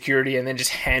its security and then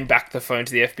just hand back the phone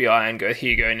to the FBI and go,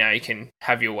 here you go, now you can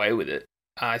have your way with it.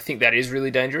 I think that is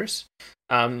really dangerous.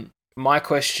 My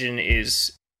question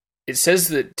is, it says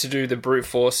that to do the brute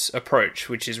force approach,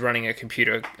 which is running a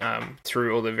computer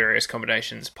through all the various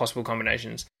possible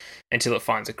combinations, until it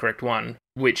finds the correct one,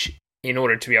 which in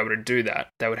order to be able to do that,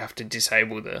 they would have to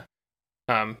disable the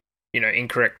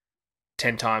incorrect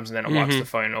 10 times and then it wipes the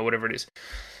phone or whatever it is.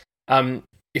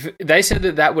 If they said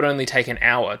that would only take an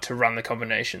hour to run the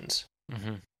combinations.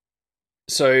 Mm-hmm.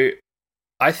 So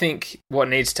I think what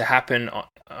needs to happen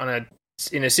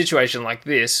in a situation like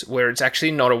this, where it's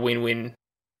actually not a win-win,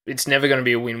 it's never going to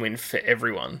be a win-win for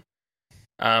everyone.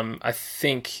 I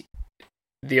think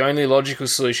the only logical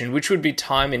solution, which would be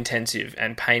time-intensive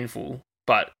and painful,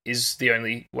 but is the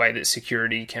only way that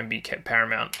security can be kept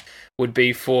paramount, would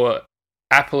be for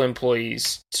Apple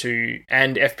employees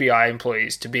and FBI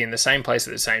employees to be in the same place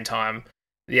at the same time.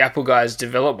 The Apple guys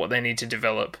develop what they need to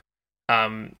develop,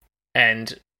 and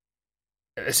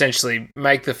essentially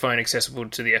make the phone accessible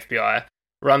to the FBI,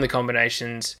 run the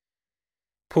combinations,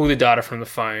 pull the data from the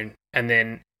phone, and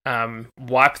then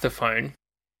wipe the phone,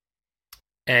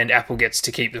 and Apple gets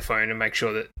to keep the phone and make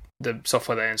sure that the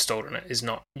software they installed on it is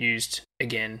not used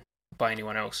again by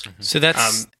anyone else. So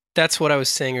that's what I was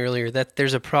saying earlier, that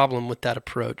there's a problem with that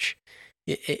approach.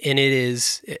 And it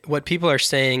is what people are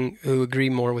saying who agree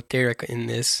more with Derek in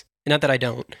this, not that I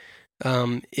don't,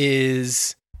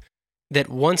 is that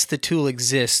once the tool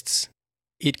exists,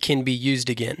 it can be used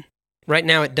again. Right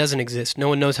now, it doesn't exist. No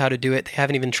one knows how to do it. They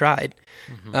haven't even tried.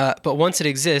 Mm-hmm. But once it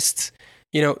exists,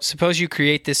 suppose you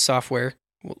create this software.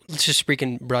 Well, let's just speak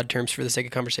in broad terms for the sake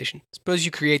of conversation. Suppose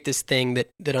you create this thing that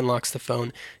unlocks the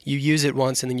phone. You use it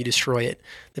once and then you destroy it.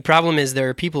 The problem is there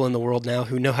are people in the world now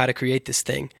who know how to create this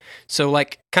thing. So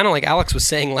kind of like Alex was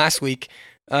saying last week,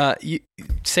 you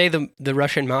say the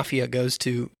Russian mafia goes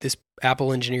to this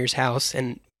Apple engineer's house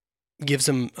and gives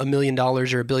them $1 million or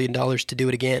 $1 billion to do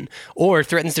it again, or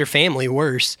threatens their family,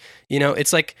 worse.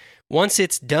 It's like once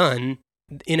it's done,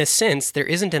 in a sense, there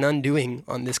isn't an undoing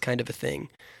on this kind of a thing.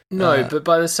 No, but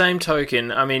by the same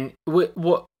token, I mean,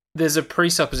 there's a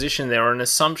presupposition there, or an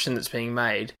assumption that's being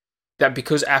made, that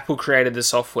because Apple created the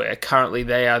software, currently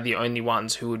they are the only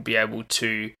ones who would be able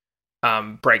to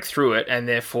break through it, and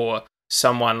therefore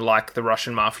someone like the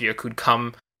Russian mafia could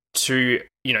come to,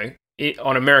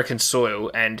 on American soil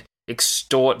and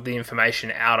extort the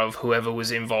information out of whoever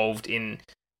was involved in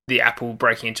the Apple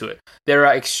breaking into it. There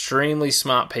are extremely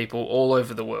smart people all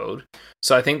over the world.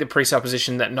 So I think the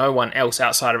presupposition that no one else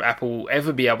outside of Apple will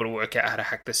ever be able to work out how to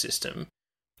hack the system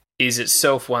is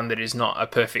itself one that is not a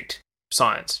perfect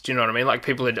science. Do you know what I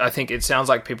mean? I think it sounds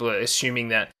like people are assuming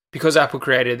that because Apple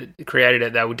created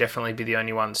it, they would definitely be the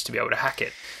only ones to be able to hack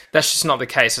it. That's just not the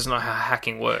case. That's not how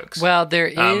hacking works. Well, there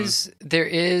is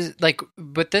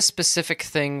what this specific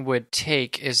thing would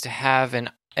take is to have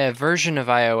a version of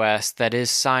iOS that is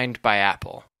signed by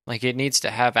Apple. Like, it needs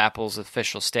to have Apple's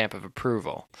official stamp of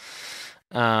approval.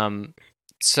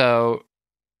 So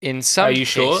in some Are you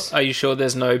sure? case- Are you sure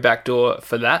there's no backdoor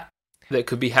for that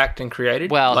could be hacked and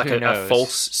created? Well, like who a knows?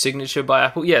 false signature by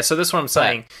Apple? Yeah, so that's what I'm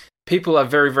saying. People are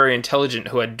very, very intelligent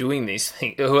who are doing these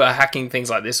things, who are hacking things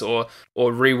like this or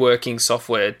reworking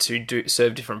software to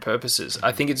serve different purposes.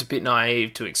 I think it's a bit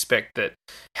naive to expect that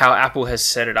how Apple has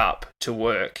set it up to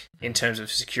work in terms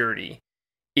of security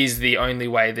is the only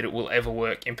way that it will ever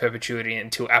work in perpetuity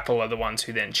until Apple are the ones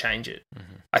who then change it.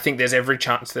 Mm-hmm. I think there's every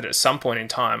chance that at some point in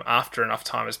time, after enough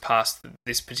time has passed,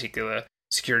 this particular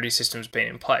security system's been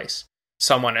in place,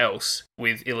 someone else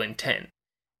with ill intent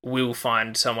will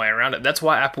find some way around it. That's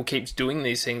why Apple keeps doing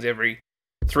these things every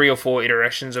 3 or 4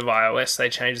 iterations of iOS. They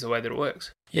change the way that it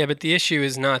works. Yeah, but the issue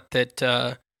is not that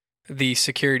the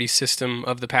security system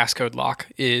of the passcode lock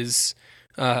is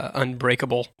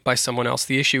unbreakable by someone else.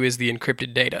 The issue is the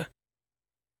encrypted data,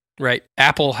 right?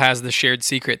 Apple has the shared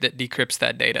secret that decrypts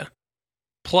that data,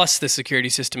 plus the security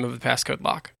system of the passcode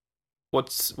lock.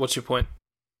 What's your point?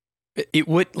 It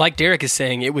would, like Derek is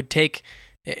saying, it would take,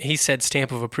 he said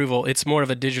stamp of approval. It's more of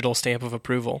a digital stamp of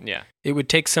approval. Yeah. It would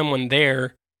take someone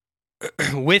there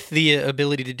with the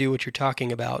ability to do what you're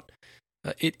talking about.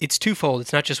 It's twofold.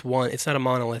 It's not just one. It's not a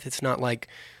monolith. It's not like,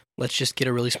 let's just get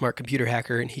a really smart computer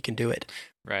hacker and he can do it.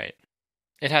 Right.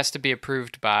 It has to be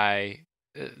approved by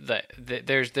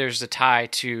there's a tie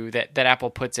to that Apple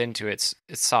puts into its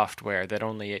software that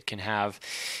only it can have.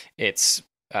 Its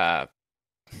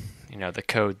the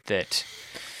code that.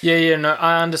 Yeah, no,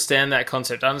 I understand that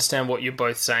concept. I understand what you're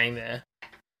both saying there.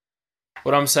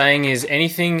 What I'm saying is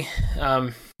anything.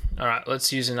 All right,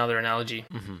 let's use another analogy.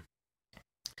 Mm-hmm.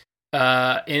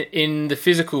 In the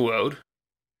physical world,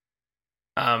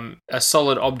 a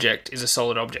solid object is a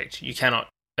solid object. You cannot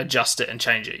adjust it and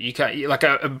change it. You can't, like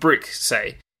a brick,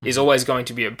 say, is always going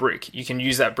to be a brick. You can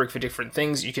use that brick for different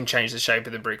things. You can change the shape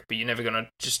of the brick, but you're never going to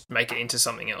just make it into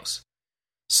something else.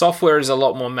 Software is a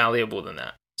lot more malleable than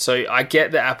that. So I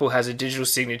get that Apple has a digital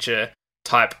signature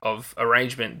type of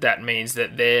arrangement that means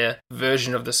that their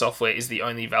version of the software is the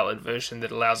only valid version that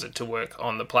allows it to work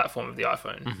on the platform of the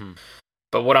iPhone. Mm-hmm.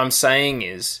 But what I'm saying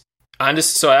is, I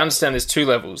understand there's 2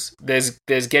 levels. There's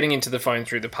getting into the phone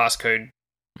through the passcode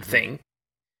thing,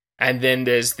 and then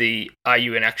there's the are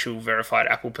you an actual verified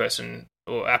Apple person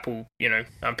or Apple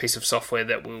piece of software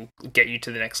that will get you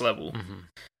to the next level.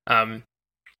 Mm-hmm.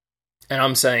 And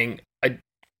I'm saying,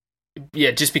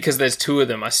 just because there's 2 of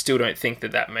them, I still don't think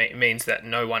that means that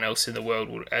no one else in the world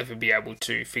will ever be able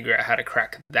to figure out how to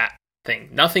crack that thing.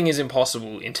 Nothing is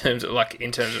impossible in terms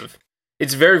of.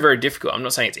 It's very, very difficult. I'm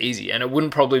not saying it's easy, and it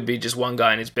wouldn't probably be just one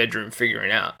guy in his bedroom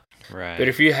figuring out. Right. But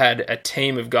if you had a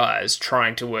team of guys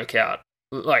trying to work out,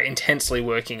 like intensely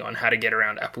working on how to get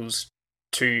around Apple's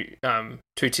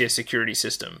two-tier security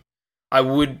system, I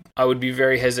would be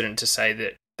very hesitant to say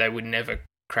that they would never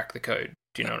crack the code.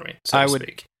 Do you know what I mean? So I to would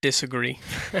speak. disagree.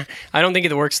 I don't think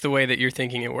it works the way that you're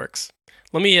thinking it works.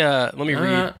 Let me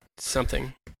read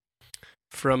something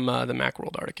from the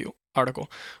Macworld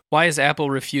article. Why is Apple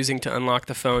refusing to unlock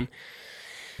the phone?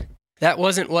 That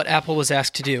wasn't what Apple was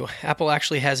asked to do. Apple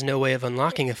actually has no way of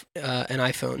unlocking an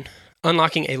iPhone.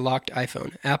 Unlocking a locked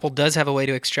iPhone. Apple does have a way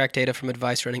to extract data from a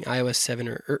device running iOS 7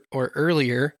 or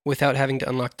earlier without having to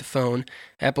unlock the phone.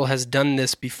 Apple has done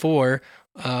this before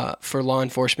for law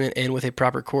enforcement and with a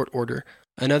proper court order.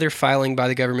 Another filing by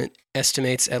the government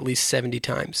estimates at least 70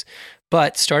 times.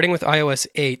 But starting with iOS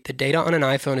 8, the data on an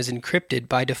iPhone is encrypted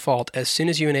by default as soon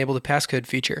as you enable the passcode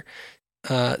feature.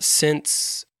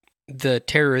 Since the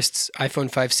terrorist's iPhone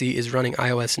 5C is running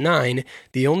iOS 9,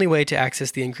 the only way to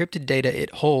access the encrypted data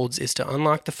it holds is to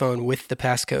unlock the phone with the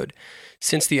passcode.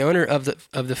 Since the owner of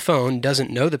the phone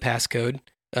doesn't know the passcode,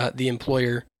 the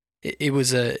employer,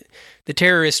 the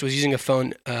terrorist was using a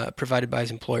phone provided by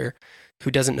his employer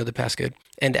who doesn't know the passcode,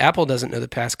 and Apple doesn't know the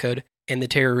passcode, and the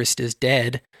terrorist is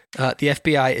dead, the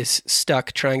FBI is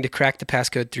stuck trying to crack the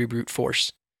passcode through brute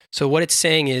force. So what it's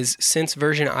saying is, since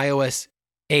version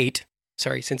 8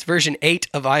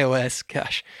 of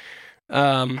iOS,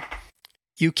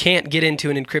 you can't get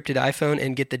into an encrypted iPhone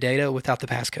and get the data without the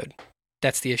passcode.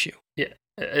 That's the issue. Yeah,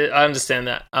 I understand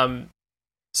that.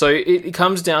 So it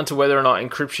comes down to whether or not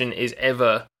encryption is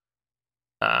ever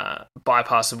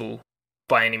bypassable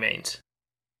by any means.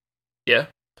 Yeah?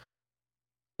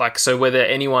 Like, so whether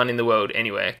anyone in the world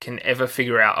anywhere can ever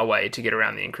figure out a way to get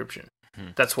around the encryption.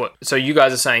 That's what. So you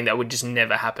guys are saying that would just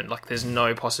never happen. Like, there's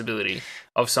no possibility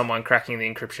of someone cracking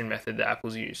the encryption method that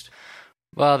Apple's used.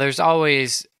 Well, there's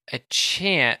always a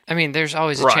chance. I mean, there's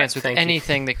always a Right, chance with thank you.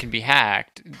 anything that can be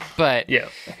hacked, but Yeah.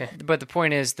 Okay. but the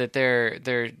point is that there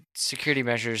are security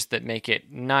measures that make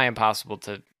it nigh impossible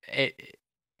to.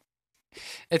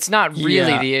 It's not really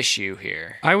Yeah. the issue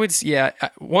here. I would,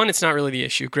 one, it's not really the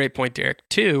issue. Great point, Derek.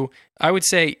 Two, I would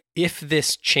say if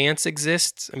this chance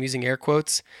exists, I'm using air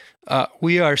quotes,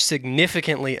 we are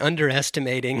significantly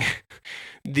underestimating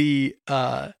the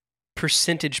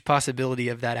percentage possibility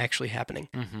of that actually happening.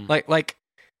 Mm-hmm.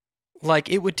 Like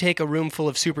it would take a room full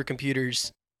of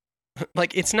supercomputers.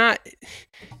 Like it's not,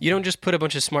 you don't just put a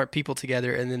bunch of smart people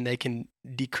together and then they can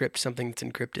decrypt something that's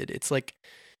encrypted. It's like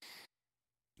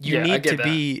you Yeah, I need get to that.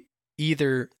 be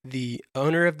either the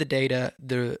owner of the data,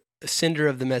 the sender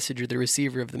of the message, or the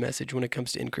receiver of the message when it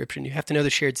comes to encryption. You have to know the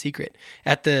shared secret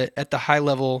at the high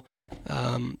level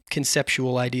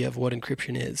conceptual idea of what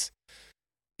encryption is.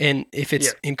 And if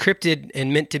it's encrypted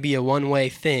and meant to be a one-way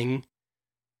thing,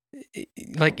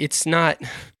 like it's not.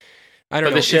 I don't But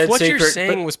know. the shared If what you're secret-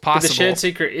 saying was But the possible, shared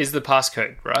secret is the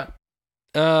passcode, right?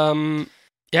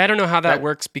 yeah, I don't know how that That-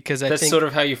 works because I That's think sort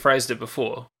of how you phrased it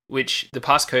before, which the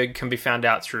passcode can be found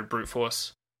out through brute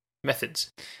force methods.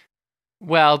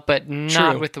 Well, but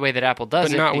not True. with the way that Apple does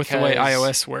but it. not with the way because-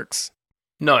 iOS works.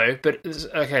 No, but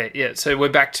okay, yeah. So we're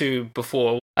back to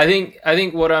before. I think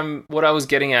what I was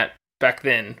getting at back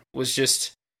then was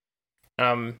just,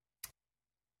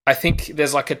 I think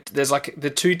there's like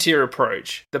the 2-tier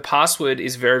approach. The password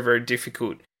is very, very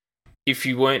difficult if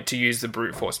you weren't to use the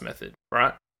brute force method,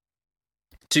 right?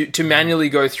 To manually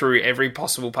go through every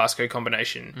possible passcode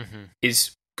combination Mhm.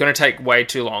 is going to take way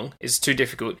too long. It's too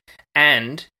difficult,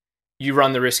 and you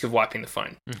run the risk of wiping the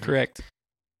phone. Mhm. Correct.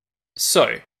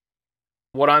 So,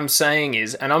 what I'm saying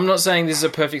is, and I'm not saying this is a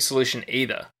perfect solution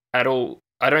either, at all.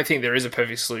 I don't think there is a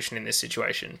perfect solution in this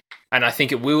situation. And I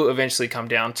think it will eventually come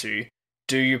down to,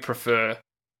 do you prefer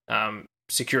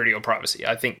security or privacy?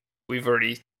 I think we've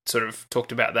already sort of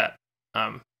talked about that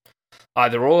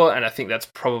either or, and I think that's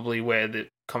probably where the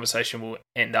conversation will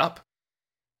end up.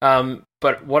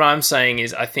 But what I'm saying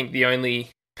is, I think the only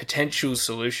potential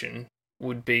solution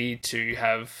would be to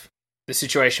have the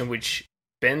situation which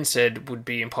Ben said would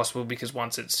be impossible because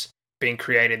once it's been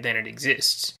created, then it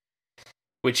exists,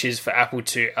 which is for Apple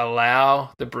to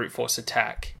allow the brute force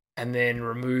attack and then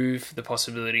remove the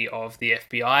possibility of the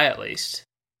FBI, at least,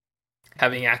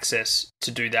 having access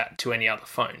to do that to any other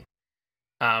phone.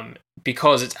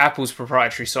 Because it's Apple's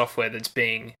proprietary software that's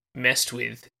being messed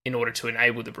with in order to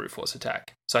enable the brute force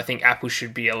attack. So I think Apple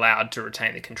should be allowed to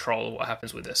retain the control of what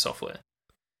happens with their software.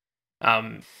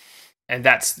 And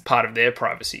that's part of their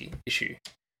privacy issue.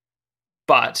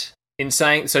 But in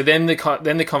saying so, then the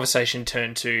conversation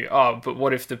turned to, but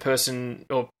what if the person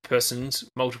or persons,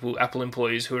 multiple Apple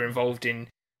employees who are involved in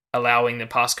allowing the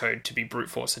passcode to be brute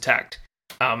force attacked,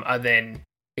 are then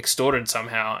extorted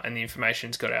somehow, and the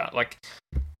information's got out? Like,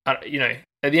 at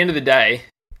the end of the day,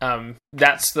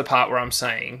 that's the part where I'm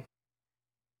saying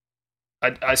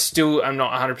I still am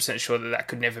not 100% sure that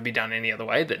could never be done any other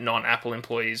way, that non-Apple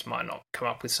employees might not come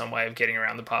up with some way of getting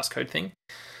around the passcode thing.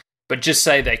 But just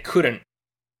say they couldn't,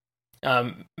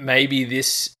 maybe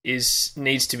this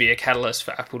needs to be a catalyst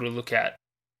for Apple to look at,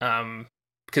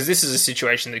 because this is a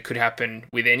situation that could happen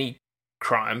with any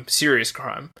crime, serious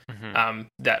crime,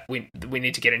 that we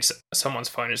need to get into someone's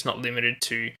phone. It's not limited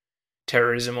to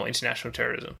terrorism or international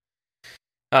terrorism.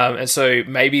 And so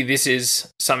maybe this is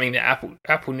something that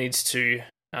Apple needs to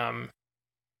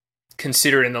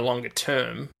consider in the longer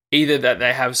term. Either that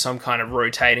they have some kind of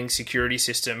rotating security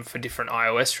system for different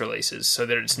iOS releases, so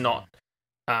that it's not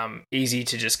easy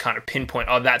to just kind of pinpoint,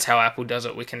 that's how Apple does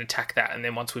it, we can attack that, and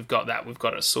then once we've got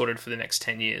it sorted for the next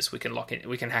 10 years, we can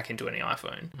hack into any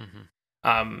iPhone.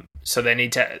 So they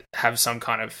need to have some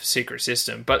kind of secret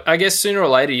system. But I guess sooner or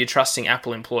later you're trusting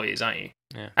Apple employees, aren't you?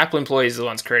 Yeah. Apple employees are the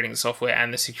ones creating the software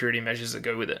and the security measures that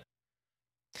go with it.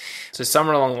 So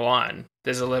somewhere along the line,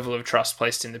 there's a level of trust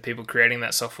placed in the people creating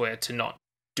that software to not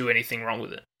do anything wrong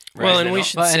with it. Well, and they're we not-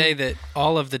 should say that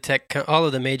all of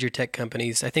the major tech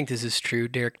companies, I think this is true,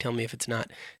 Derek, tell me if it's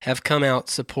not, have come out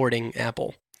supporting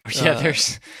Apple. Yeah,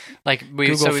 there's like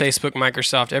Google, Facebook,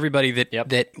 Microsoft, everybody that Yep.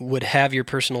 that would have your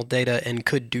personal data and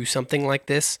could do something like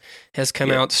this has come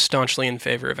out staunchly in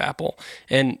favor of Apple,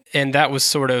 and that was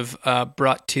sort of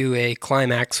brought to a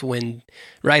climax when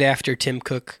right after Tim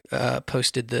Cook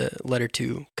posted the letter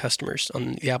to customers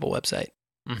on the Apple website.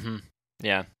 Mm-hmm.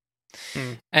 Yeah.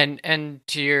 Mm. And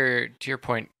to your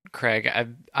point, Craig,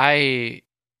 I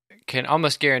can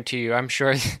almost guarantee you, I'm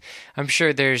sure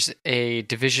there's a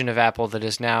division of Apple that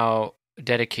is now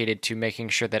dedicated to making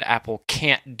sure that Apple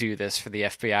can't do this for the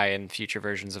FBI in future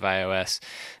versions of iOS,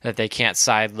 that they can't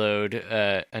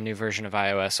sideload a new version of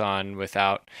iOS on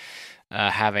without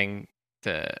having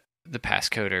the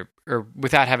passcode or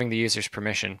without having the user's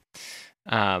permission.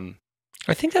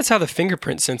 I think that's how the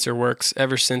fingerprint sensor works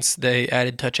ever since they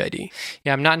added Touch ID.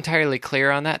 Yeah, I'm not entirely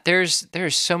clear on that. There's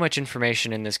so much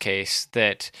information in this case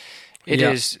that it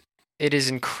is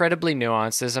incredibly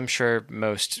nuanced, as I'm sure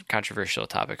most controversial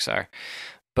topics are.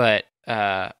 But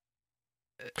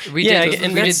we did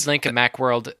link a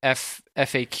Macworld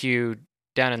FAQ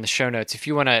down in the show notes if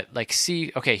you want to like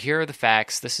see. Okay, here are the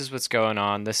facts. This is what's going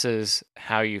on. This is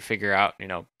how you figure out.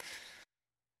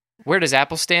 Where does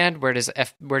Apple stand? Where does the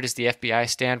FBI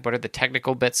stand? What are the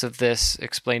technical bits of this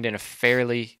explained in a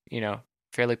fairly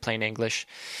plain English?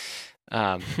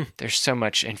 There's so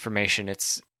much information.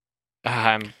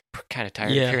 I'm kind of tired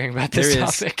of hearing about this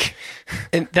topic.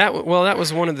 And that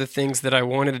was one of the things that I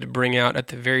wanted to bring out at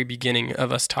the very beginning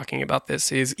of us talking about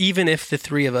this is even if the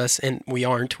three of us, and we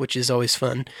aren't, which is always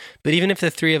fun, but even if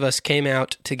the three of us came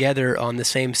out together on the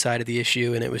same side of the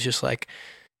issue and it was just like,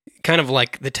 kind of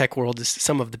like the tech world is,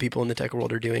 some of the people in the tech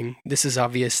world are doing. This is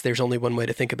obvious. There's only one way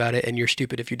to think about it, and you're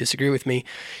stupid if you disagree with me.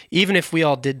 Even if we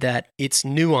all did that, it's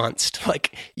nuanced.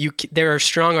 Like there are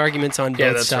strong arguments on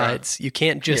both sides. Right. You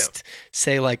can't just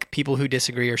say like people who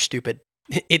disagree are stupid.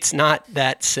 It's not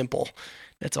that simple.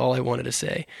 That's all I wanted to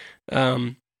say.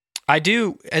 I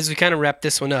do, as we kind of wrap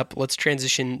this one up, let's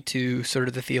transition to sort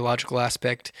of the theological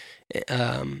aspect,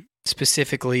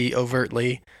 specifically,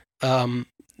 overtly.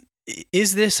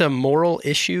 Is this a moral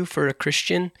issue for a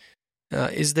Christian?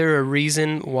 Is there a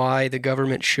reason why the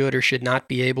government should or should not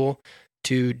be able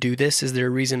to do this? Is there a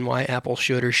reason why Apple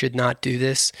should or should not do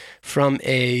this from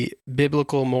a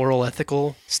biblical, moral,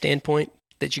 ethical standpoint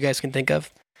that you guys can think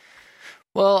of?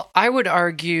 Well, I would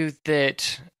argue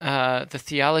that the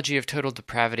theology of total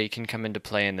depravity can come into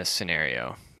play in this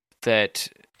scenario. That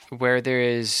where there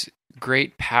is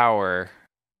great power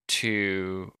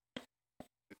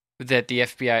that the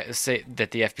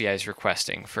FBI is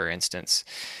requesting, for instance,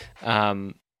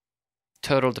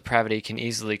 total depravity can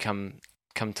easily come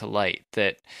to light.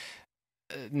 That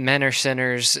men are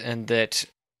sinners, and that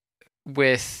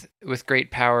with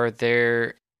great power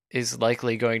there is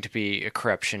likely going to be a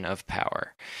corruption of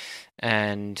power,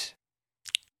 and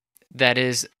that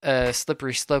is a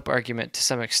slippery slope argument to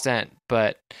some extent.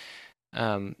 But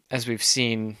as we've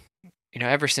seen,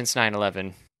 ever since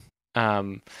 9/11.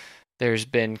 There's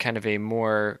been kind of a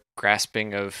more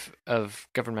grasping of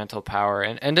governmental power.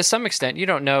 And to some extent, you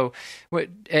don't know,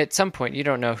 at some point, you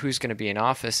don't know who's going to be in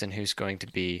office and who's going to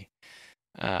be,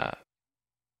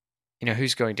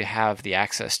 who's going to have the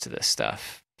access to this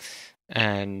stuff.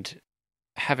 And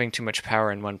having too much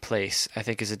power in one place, I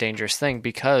think, is a dangerous thing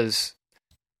because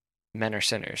men are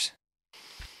sinners.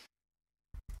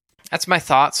 That's my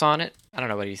thoughts on it. I don't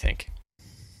know. What do you think?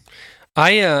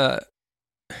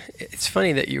 It's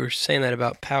funny that you were saying that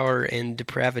about power and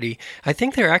depravity. I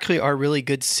think there actually are really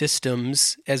good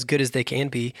systems, as good as they can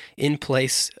be, in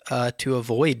place to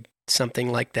avoid something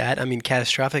like that. I mean,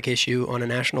 catastrophic issue on a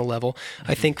national level.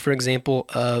 Mm-hmm. I think, for example,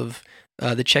 of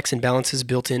the checks and balances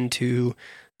built into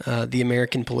the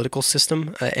American political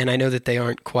system. And I know that they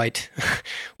aren't quite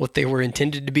what they were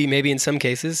intended to be, maybe in some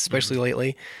cases, especially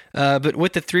lately. But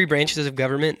with the three branches of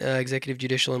government, executive,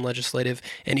 judicial, and legislative,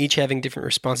 and each having different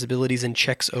responsibilities and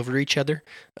checks over each other,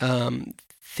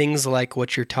 things like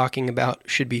what you're talking about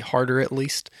should be harder at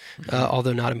least,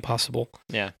 although not impossible.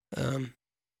 Yeah.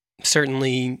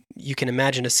 Certainly, you can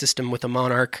imagine a system with a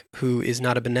monarch who is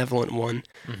not a benevolent one,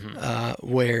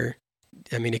 where,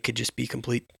 I mean, it could just be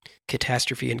complete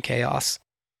catastrophe and chaos.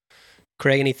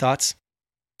 Craig, any thoughts?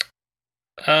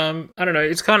 I don't know.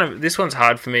 It's kind of, this one's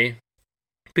hard for me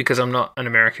because I'm not an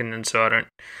American, and so I don't.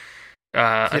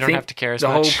 I don't have to care as much.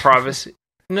 The whole privacy.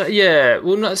 No, yeah.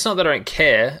 Well, no, it's not that I don't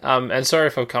care. And sorry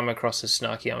if I've come across as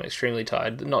snarky. I'm extremely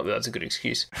tired. Not that that's a good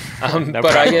excuse. But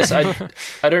I guess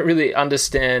I don't really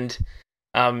understand.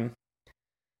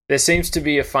 There seems to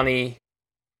be a funny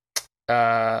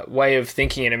way of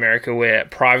thinking in America where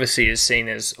privacy is seen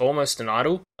as almost an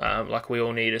idol. Like we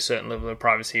all need a certain level of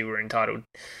privacy. We're entitled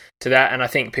to that. And I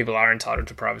think people are entitled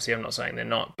to privacy. I'm not saying they're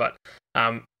not, but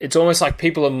it's almost like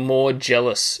people are more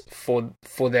jealous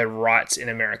for their rights in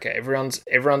America. Everyone's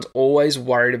always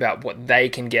worried about what they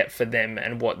can get for them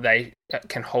and what they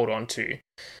can hold on to.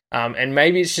 And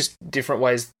maybe it's just different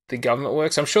ways the government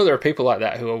works. I'm sure there are people like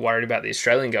that who are worried about the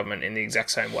Australian government in the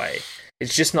exact same way.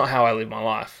 It's just not how I live my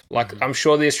life. Like, I'm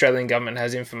sure the Australian government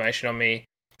has information on me.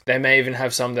 They may even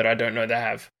have some that I don't know they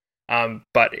have.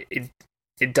 But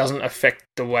it doesn't affect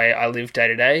the way I live day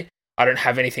to day. I don't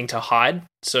have anything to hide.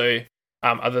 So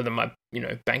other than my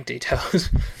bank details,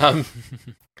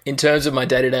 in terms of my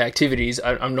day-to-day activities,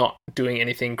 I'm not doing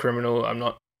anything criminal. I'm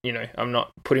not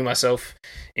putting myself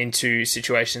into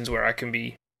situations where I can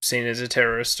be seen as a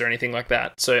terrorist or anything like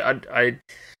that. So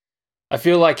I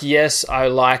feel like, yes, I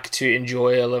like to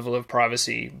enjoy a level of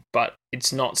privacy, but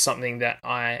it's not something that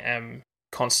I am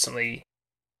constantly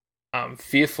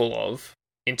fearful of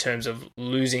in terms of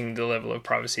losing the level of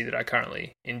privacy that I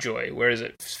currently enjoy. Whereas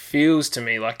it feels to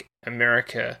me like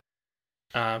America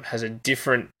has a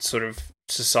different sort of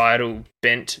societal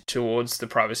bent towards the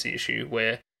privacy issue,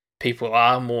 where people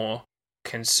are more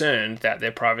concerned that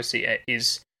their privacy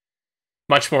is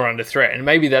much more under threat. And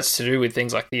maybe that's to do with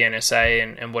things like the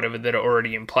NSA and whatever that are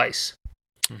already in place.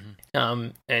 Mm-hmm.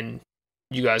 And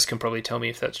you guys can probably tell me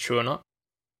if that's true or not.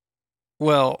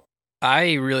 Well,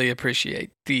 I really appreciate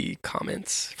the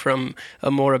comments from a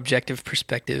more objective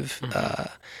perspective,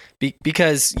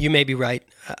 because you may be right.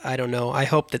 I don't know. I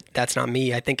hope that that's not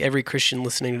me. I think every Christian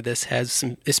listening to this has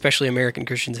some, especially American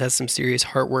Christians, has some serious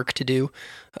heart work to do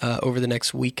over the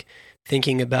next week,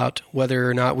 thinking about whether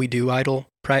or not we do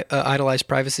idolize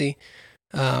privacy,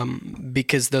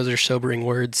 because those are sobering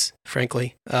words,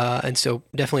 frankly. And so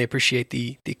definitely appreciate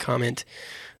the comment.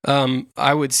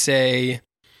 I would say,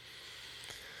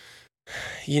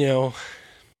 I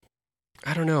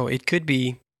don't know. It could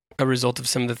be a result of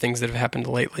some of the things that have happened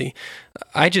lately.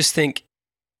 I just think,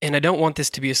 and I don't want this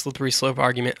to be a slippery slope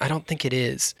argument, I don't think it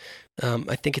is.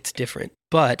 I think it's different.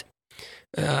 But,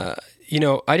 I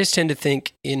just tend to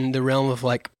think in the realm of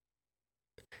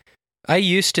I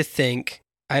used to think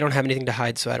I don't have anything to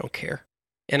hide, so I don't care.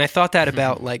 And I thought that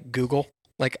about Google.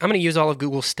 I'm going to use all of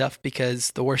Google's stuff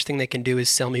because the worst thing they can do is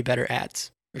sell me better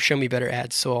ads or show me better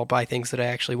ads. So I'll buy things that I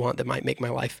actually want that might make my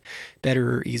life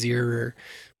better or easier or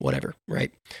whatever,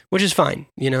 right? Which is fine.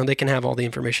 They can have all the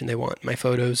information they want, my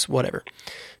photos, whatever.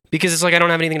 Because it's I don't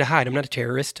have anything to hide. I'm not a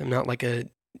terrorist. I'm not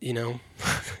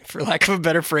for lack of a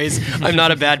better phrase, I'm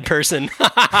not a bad person.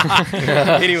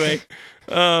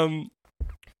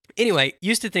 Anyway,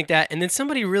 used to think that. And then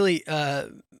somebody really,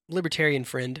 libertarian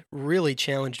friend, really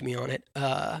challenged me on it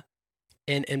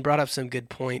and brought up some good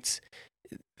points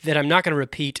that I'm not going to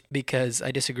repeat because I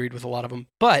disagreed with a lot of them.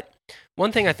 But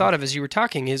one thing I thought of as you were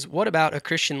talking is, what about a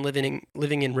Christian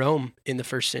living in Rome in the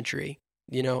first century?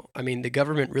 The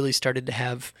government really started to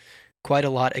have quite a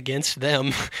lot against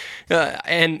them.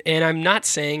 And I'm not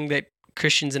saying that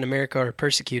Christians in America are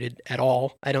persecuted at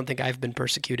all. I don't think I've been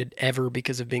persecuted ever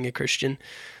because of being a Christian.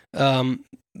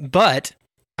 But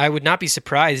I would not be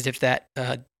surprised if that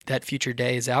future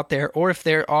day is out there, or if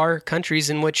there are countries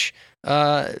in which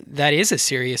that is a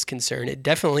serious concern. It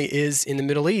definitely is in the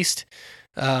Middle East.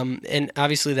 And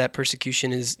obviously that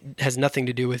persecution has nothing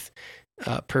to do with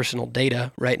personal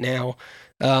data right now.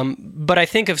 But I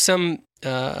think of some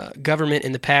government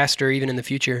in the past or even in the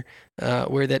future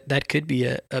where that could be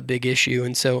a big issue.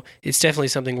 And so it's definitely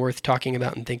something worth talking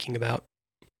about and thinking about.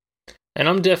 And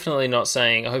I'm definitely not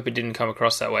saying, I hope it didn't come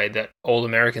across that way, that all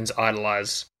Americans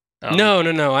idolize no,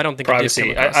 I don't think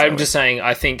privacy. I'm just saying,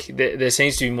 I think there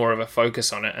seems to be more of a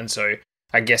focus on it. And so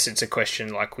I guess it's a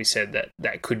question, like we said,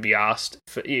 that could be asked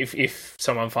if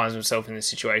someone finds himself in this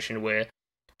situation where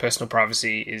personal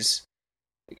privacy is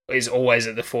always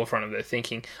at the forefront of their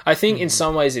thinking. I think in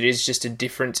some ways it is just a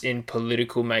difference in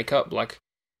political makeup.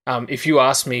 If you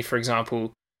ask me, for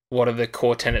example, what are the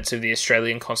core tenets of the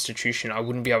Australian Constitution, I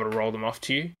wouldn't be able to roll them off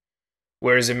to you.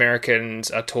 Whereas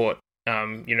Americans are taught,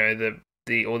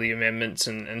 all the amendments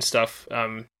and stuff.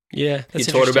 You're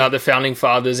taught about the founding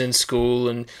fathers in school,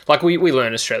 and we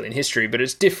learn Australian history, but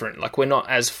it's different. We're not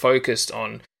as focused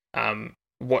on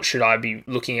what should I be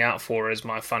looking out for as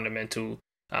my fundamental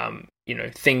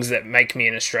things that make me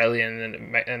an Australian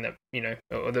and that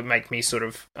or that make me sort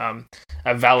of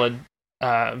a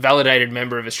validated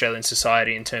member of Australian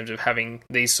society in terms of having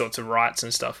these sorts of rights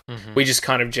and stuff. We just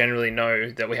kind of generally know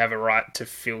that we have a right to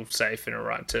feel safe and a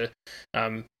right to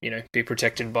be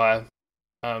protected by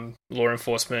law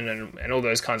enforcement and all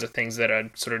those kinds of things that are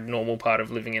sort of normal part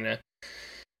of living in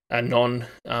a non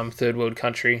third world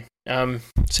country.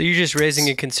 So you're just raising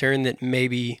a concern that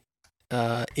maybe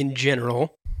in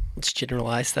general, let's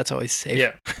generalize, that's always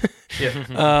safe.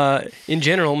 Yeah. In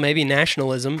general, maybe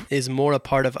nationalism is more a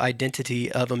part of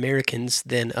identity of Americans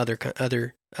than other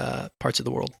parts of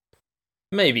the world.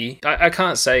 Maybe. I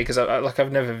can't say because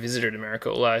I've never visited America.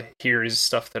 All I hear is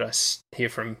stuff that I hear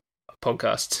from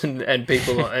podcasts and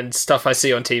people and stuff I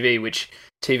see on TV, which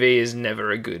TV is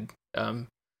never a good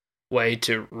way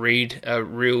to read a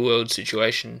real world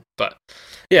situation. But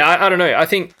yeah, I don't know. I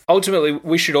think ultimately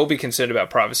we should all be concerned about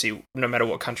privacy no matter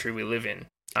what country we live in.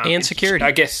 And security.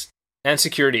 I guess. and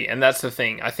security. And that's the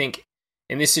thing. I think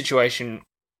in this situation,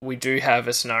 we do have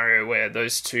a scenario where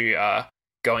those two are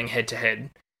going head to head.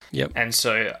 Yep. And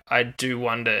so I do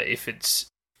wonder if it's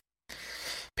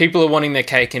people are wanting their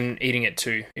cake and eating it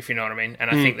too, if you know what I mean. And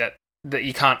I think that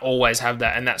you can't always have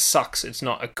that, and that sucks. It's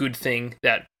not a good thing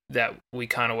that we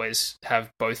can't always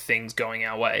have both things going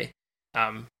our way.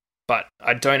 But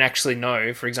I don't actually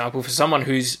know, for example, for someone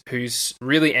who's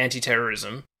really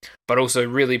anti-terrorism, but also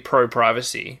really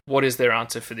pro-privacy, what is their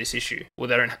answer for this issue? Well,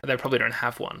 they probably don't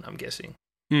have one, I'm guessing.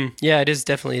 Yeah, it is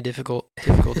definitely a difficult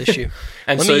issue.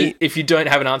 And if you don't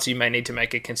have an answer, you may need to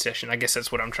make a concession. I guess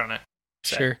that's what I'm trying to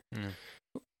say. Sure.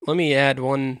 Let me add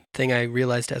one thing I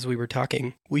realized as we were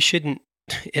talking. We shouldn't,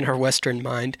 in our Western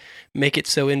mind, make it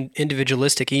so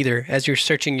individualistic either. As you're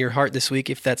searching your heart this week,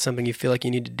 if that's something you feel like you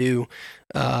need to do,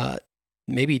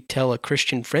 maybe tell a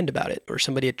Christian friend about it, or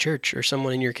somebody at church, or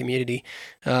someone in your community,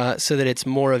 so that it's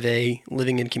more of a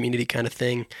living in community kind of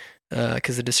thing.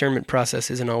 Because the discernment process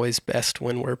isn't always best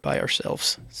when we're by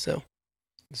ourselves. So,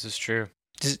 this is true.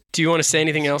 Do you want to say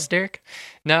anything else, Derek?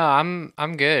 No,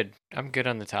 I'm good. I'm good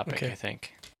on the topic. Okay. I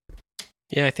think.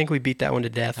 Yeah, I think we beat that one to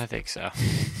death. I think so.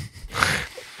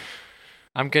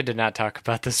 I'm good to not talk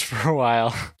about this for a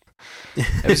while.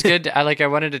 It was good. I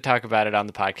wanted to talk about it on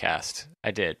the podcast.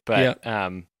 I did, but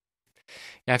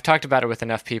I've talked about it with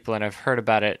enough people, and I've heard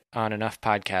about it on enough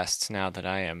podcasts now that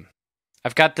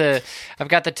I've got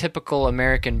the typical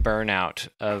American burnout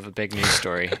of a big news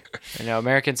story.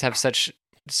 Americans have such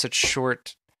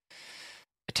short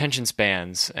attention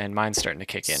spans, and mine's starting to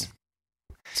kick in.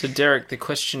 So, Derek, the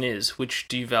question is, which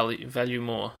do you value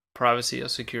more, privacy or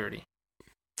security?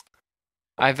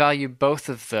 I value both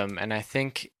of them, and I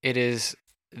think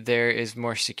there is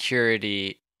more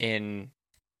security in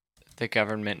the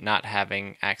government not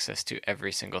having access to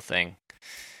every single thing.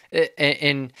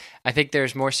 And I think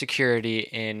there's more security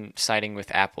in siding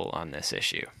with Apple on this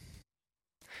issue.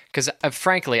 Because,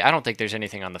 frankly, I don't think there's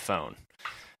anything on the phone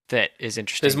that is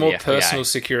interesting. There's more personal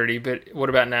security, but what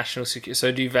about national security?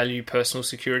 So do you value personal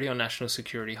security or national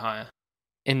security higher?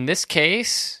 In this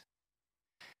case,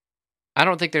 I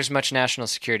don't think there's much national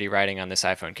security riding on this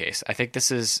iPhone case. I think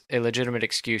this is a legitimate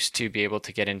excuse to be able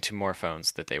to get into more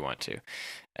phones that they want to.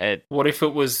 What if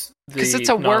it was because it's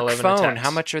a work phone? Attacks?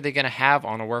 How much are they going to have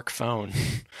on a work phone?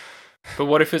 But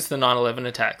what if it's the 9/11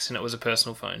 attacks and it was a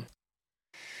personal phone?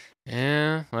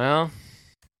 Yeah, well,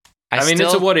 I mean,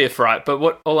 it's a what if, right?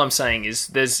 But all I'm saying is,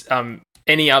 there's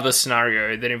any other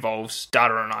scenario that involves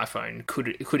data on an iPhone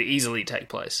could easily take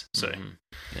place. So,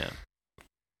 yeah,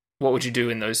 what would you do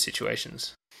in those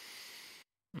situations?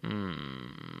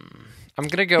 I'm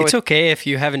gonna go. It's okay if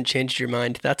you haven't changed your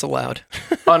mind. That's allowed.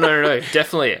 Oh no,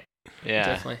 definitely. Yeah,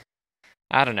 definitely.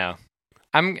 I don't know.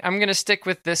 I'm gonna stick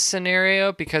with this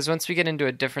scenario because once we get into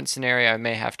a different scenario, I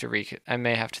may have to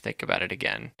think about it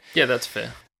again. Yeah, that's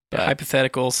fair. But,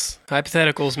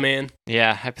 hypotheticals, man.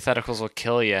 Yeah, hypotheticals will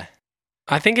kill you.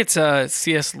 I think it's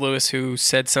C.S. Lewis who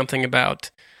said something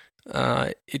about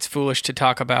it's foolish to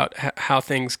talk about how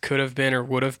things could have been or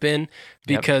would have been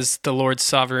because the Lord's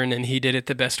sovereign and he did it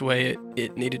the best way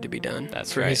it needed to be done.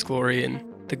 That's for right. his glory and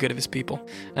the good of his people.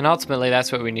 And ultimately,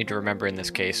 that's what we need to remember in this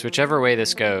case. Whichever way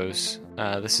this goes,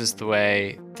 this is the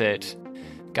way that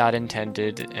God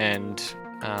intended, and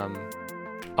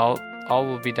all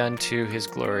will be done to his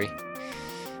glory.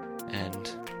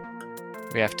 And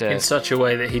we have to... in such a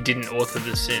way that he didn't author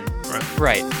the sin, right?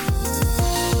 Right.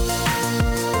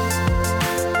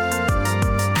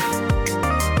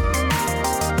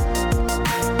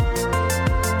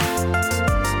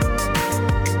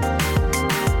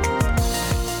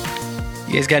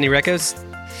 You guys got any recos?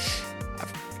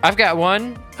 I've got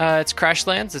one. It's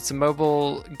Crashlands. It's a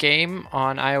mobile game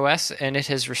on iOS, and it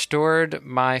has restored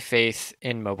my faith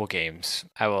in mobile games.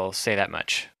 I will say that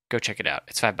much. Go check it out.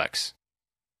 It's $5.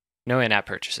 No in-app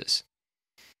purchases.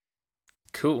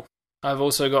 Cool. I've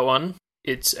also got one.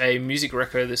 It's a music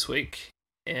reco this week,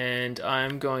 and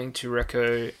I'm going to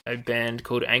reco a band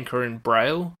called Anchor and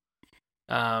Braille.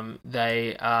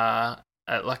 They are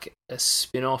like a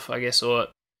spin-off, I guess, or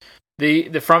the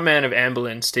frontman of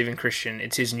Amberlin, Stephen Christian.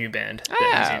 It's his new band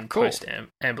that he's in post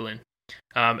Amberlin.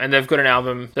 And they've got an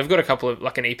album. They've got a couple of,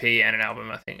 like an EP and an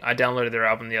album, I think. I downloaded their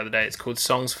album the other day. It's called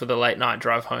Songs for the Late Night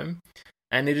Drive Home,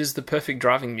 and it is the perfect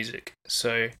driving music.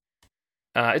 So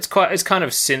it's kind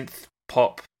of synth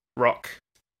pop rock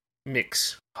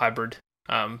mix hybrid.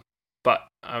 But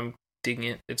I'm digging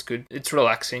it. It's good. It's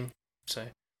relaxing. So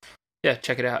yeah,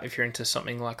 check it out if you're into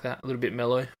something like that, a little bit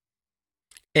mellow.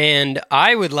 And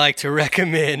I would like to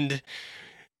recommend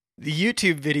the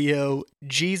YouTube video,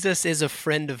 Jesus is a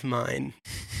Friend of Mine.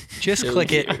 Just Oh,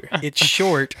 click it. dear. It's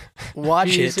short. Watch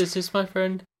it. Jesus is my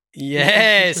friend.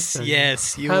 Yes, friend.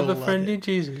 yes, you Have will a love friend it. in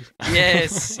Jesus.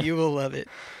 Yes, you will love it.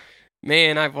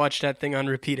 Man, I've watched that thing on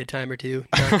repeat a time or two.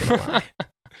 Not gonna lie.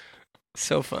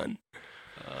 So fun.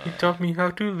 He taught me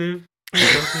how to live. He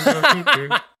taught me how to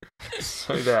live.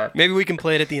 So bad. Maybe we can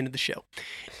play it at the end of the show.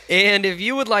 And if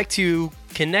you would like to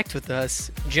connect with us,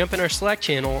 jump in our Slack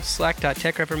channel,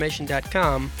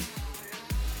 slack.techreformation.com.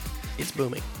 It's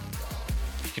booming.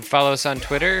 You can follow us on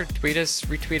Twitter, tweet us,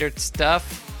 retweet our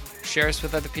stuff, share us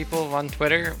with other people on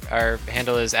Twitter. Our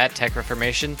handle is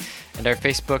 @TechReformation, and our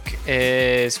Facebook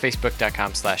is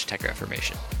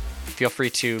facebook.com/TechReformation. Feel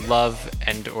free to love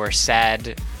and or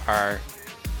sad our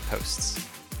posts.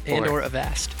 And or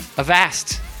Avast.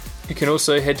 Avast! You can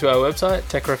also head to our website,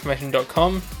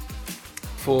 techreformation.com,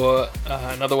 for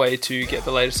another way to get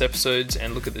the latest episodes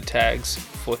and look at the tags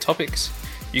for topics.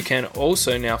 You can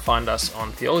also now find us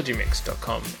on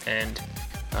theologymix.com and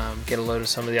get a load of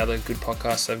some of the other good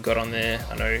podcasts they've got on there.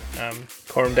 I know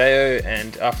Coram Deo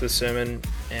and After the Sermon,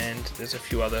 and there's a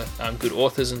few other good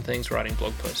authors and things writing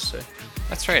blog posts, so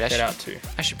That's right. check that out too.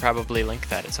 I should probably link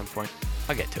that at some point.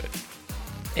 I'll get to it.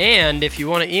 And if you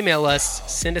want to email us,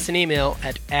 send us an email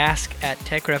at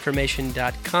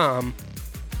ask@techreformation.com.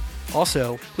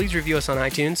 Also, please review us on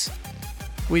iTunes.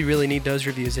 We really need those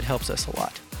reviews. It helps us a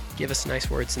lot. Give us nice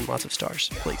words and lots of stars,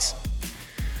 please.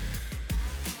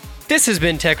 This has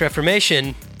been Tech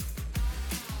Reformation.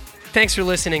 Thanks for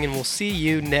listening, and we'll see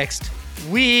you next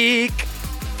week.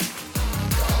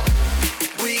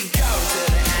 We go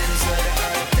to the ends of the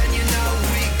earth, and you know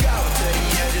we go to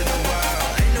the edge of the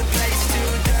world. Ain't no place too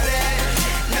dirty,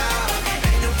 no,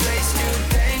 ain't no place too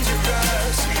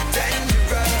dangerous,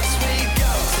 dangerous. We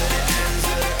go to the ends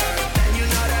of the earth, and you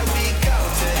know that we go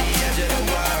to the edge of the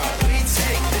world. We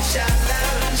take the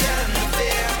challenge and the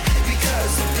fear,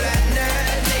 because the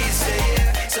planet needs to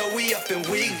hear. So we up and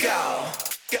we go,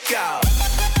 go.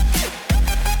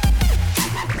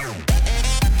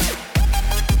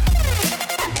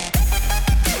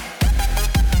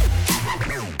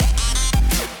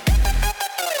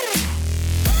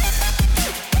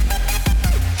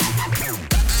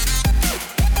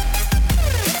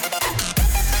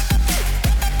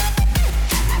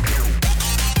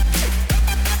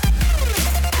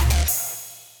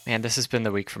 Man, this has been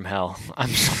the week from hell. I'm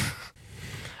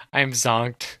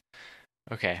zonked.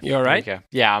 Okay. You all there we right? go.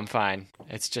 Yeah, I'm fine.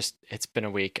 It's been a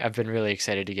week. I've been really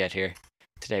excited to get here.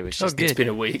 Today was just good. It's been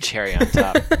a week. cherry on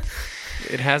top.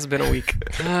 It has been a week.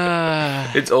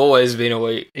 It's always been a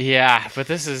week. Yeah, but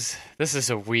this is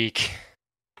a week.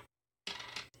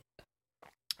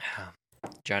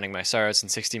 Drowning my sorrows in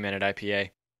 60-minute IPA.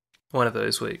 One of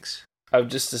those weeks. I've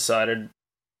just decided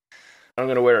I'm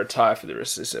going to wear a tie for the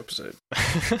rest of this episode.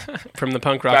 From the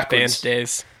punk rock Backwards. band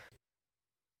days.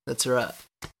 That's right.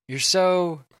 You're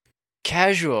so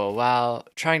casual while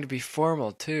trying to be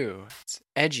formal too. It's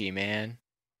edgy, man.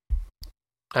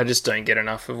 I just don't get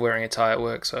enough of wearing a tie at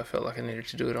work, so I felt like I needed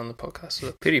to do it on the podcast.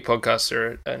 So pity podcasts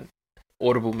are an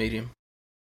audible medium.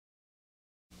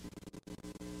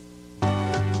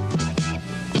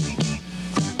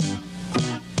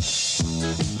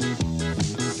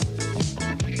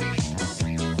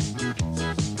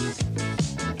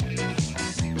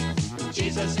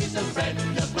 Jesus is a friend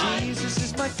of mine. Jesus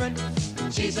is my friend.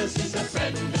 Jesus is a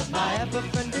friend of I mine. have a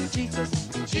friend in Jesus.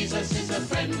 Jesus is a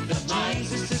friend of mine.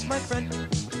 Jesus is my friend.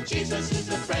 Jesus is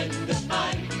a friend of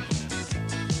mine.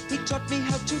 He taught me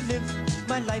how to live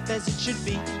my life as it should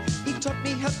be. He taught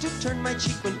me how to turn my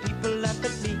cheek when people laugh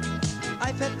at me.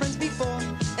 I've had friends before,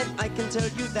 and I can tell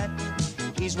you that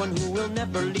he's one who will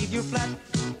never leave you flat.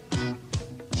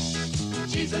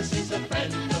 Jesus is a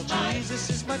friend